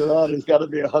 I said, oh, there's got to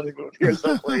be a honeymoon here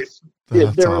someplace. He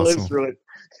had never lived through it.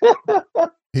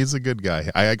 He's a good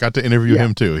guy. I got to interview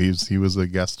him too. He was a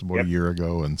guest about a year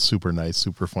ago, and super nice,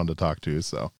 super fun to talk to.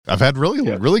 So I've had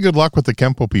really good luck with the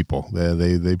Kempo people.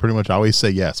 They pretty much always say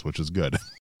yes, which is good.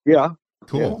 Yeah.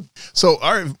 Cool. Yeah. So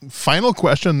our final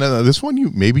question, this one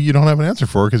you don't have an answer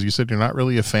for because you said you're not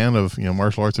really a fan of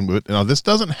martial arts and movie. Now this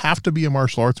doesn't have to be a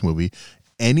martial arts movie.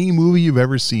 Any movie you've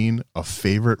ever seen, a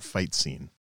favorite fight scene?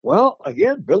 Well,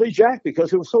 again, Billy Jack,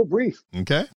 because it was so brief.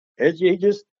 Okay.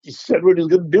 He said what he was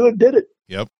going to do and did it.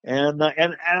 Yep. And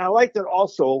I liked it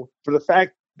also for the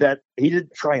fact that he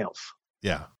didn't triumph.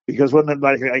 Yeah. Because when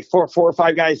like four or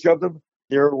five guys jumped him,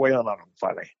 they were wailing on him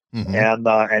finally.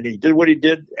 Mm-hmm. And he did what he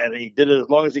did, and he did it as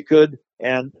long as he could,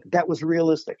 and that was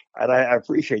realistic. And I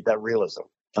appreciate that realism.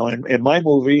 Now, in my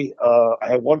movie, I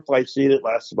have one fight scene that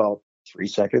lasts about 3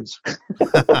 seconds.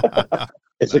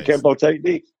 It's nice. A Kempo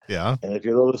technique. Yeah. And if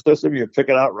you know the system, you pick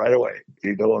it out right away.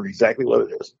 You know exactly what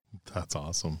it is. That's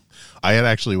awesome. I had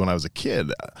actually, when I was a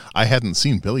kid, I hadn't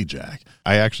seen Billy Jack.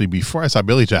 Before I saw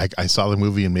Billy Jack, I saw the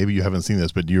movie, and maybe you haven't seen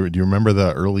this, but do you remember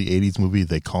the early 80s movie,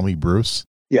 They Call Me Bruce?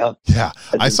 Yeah. Yeah.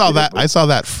 I saw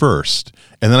that first.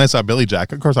 And then I saw Billy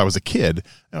Jack. Of course, I was a kid.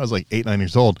 I was like 8, 9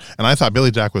 years old. And I thought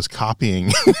Billy Jack was copying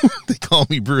They Call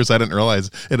Me Bruce. I didn't realize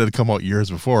it had come out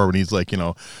years before when he's like,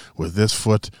 with this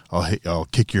foot, I'll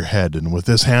kick your head. And with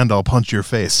this hand, I'll punch your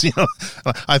face.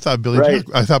 I thought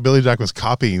Billy Jack was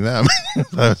copying them.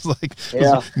 I was like,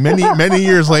 many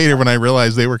years later when I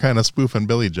realized they were kind of spoofing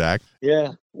Billy Jack. Yeah.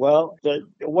 Well,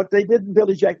 what they did in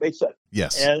Billy Jack made sense.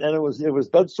 Yes. And it was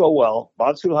done so well.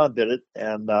 Bonsu Han did it,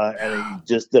 and he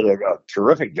just did a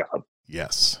terrific job.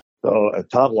 Yes. So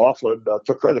Tom Laughlin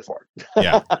took credit for it.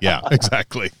 Yeah,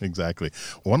 exactly.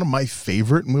 One of my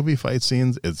favorite movie fight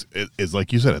scenes is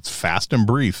like you said, it's fast and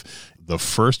brief. The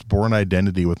first Bourne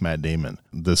Identity with Matt Damon.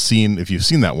 The scene, if you've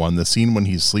seen that one, the scene when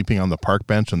he's sleeping on the park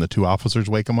bench and the 2 officers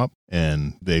wake him up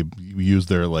and they use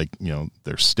their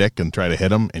their stick and try to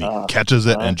hit him, and he catches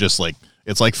it and just like,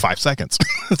 it's like 5 seconds,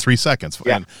 3 seconds.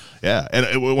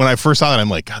 Yeah. When I first saw that, I'm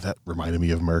like, God, that reminded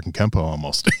me of American Kempo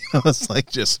almost. It's like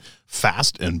just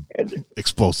fast and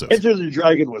explosive. Enter the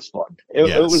Dragon was fun.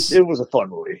 It was a fun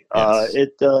movie. Yes.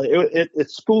 It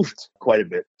spoofed quite a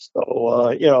bit.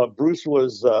 So Bruce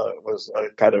was a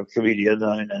kind of comedian,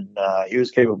 and he was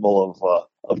capable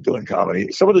of doing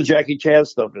comedy. Some of the Jackie Chan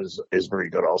stuff is very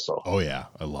good also. Oh yeah,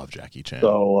 I love Jackie Chan.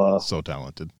 So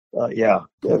talented. There's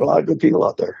a lot of good people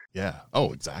out there. Yeah.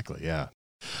 Oh, exactly. Yeah.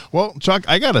 Well, Chuck,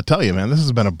 I got to tell you, man, this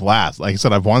has been a blast. Like I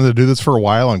said, I've wanted to do this for a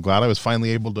while. I'm glad I was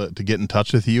finally able to get in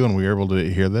touch with you and we were able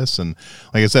to hear this. And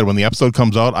like I said, when the episode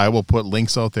comes out, I will put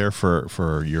links out there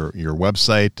for your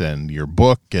website and your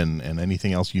book and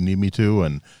anything else you need me to.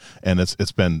 And And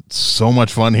it's been so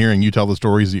much fun hearing you tell the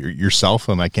stories yourself,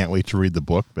 and I can't wait to read the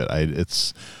book. But I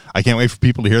can't wait for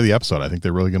people to hear the episode. I think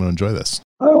they're really going to enjoy this.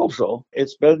 I hope so.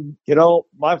 It's been,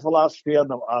 my philosophy on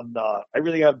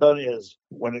everything I've done is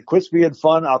when it quits being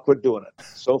fun, I'll quit doing it.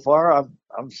 So far,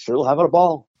 I'm still having a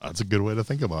ball. That's a good way to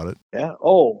think about it. Yeah.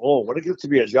 Oh, when it gets to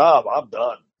be a job, I'm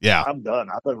done. Yeah. I'm done.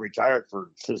 I've been retired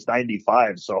since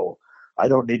 95, so I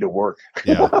don't need to work.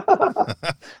 Yeah.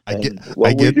 I get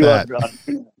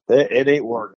that. It ain't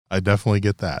work. I definitely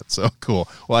get that. So cool.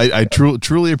 Well, I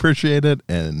truly appreciate it,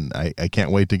 and I can't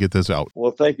wait to get this out.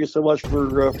 Well, thank you so much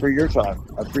for your time.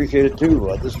 I appreciate it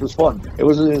too. This was fun. It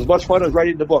was as much fun as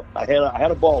writing the book. I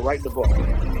had a ball writing the book.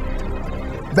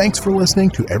 Thanks for listening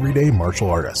to Everyday Martial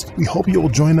Artist. We hope you will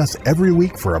join us every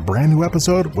week for a brand new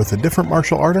episode with a different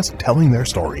martial artist telling their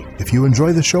story. If you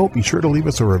enjoy the show, be sure to leave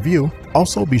us a review.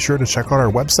 Also, be sure to check out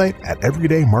our website at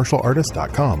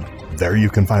everydaymartialartist.com. There you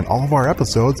can find all of our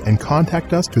episodes and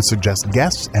contact us to suggest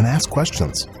guests and ask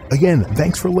questions. Again,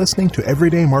 thanks for listening to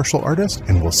Everyday Martial Artist,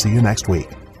 and we'll see you next week.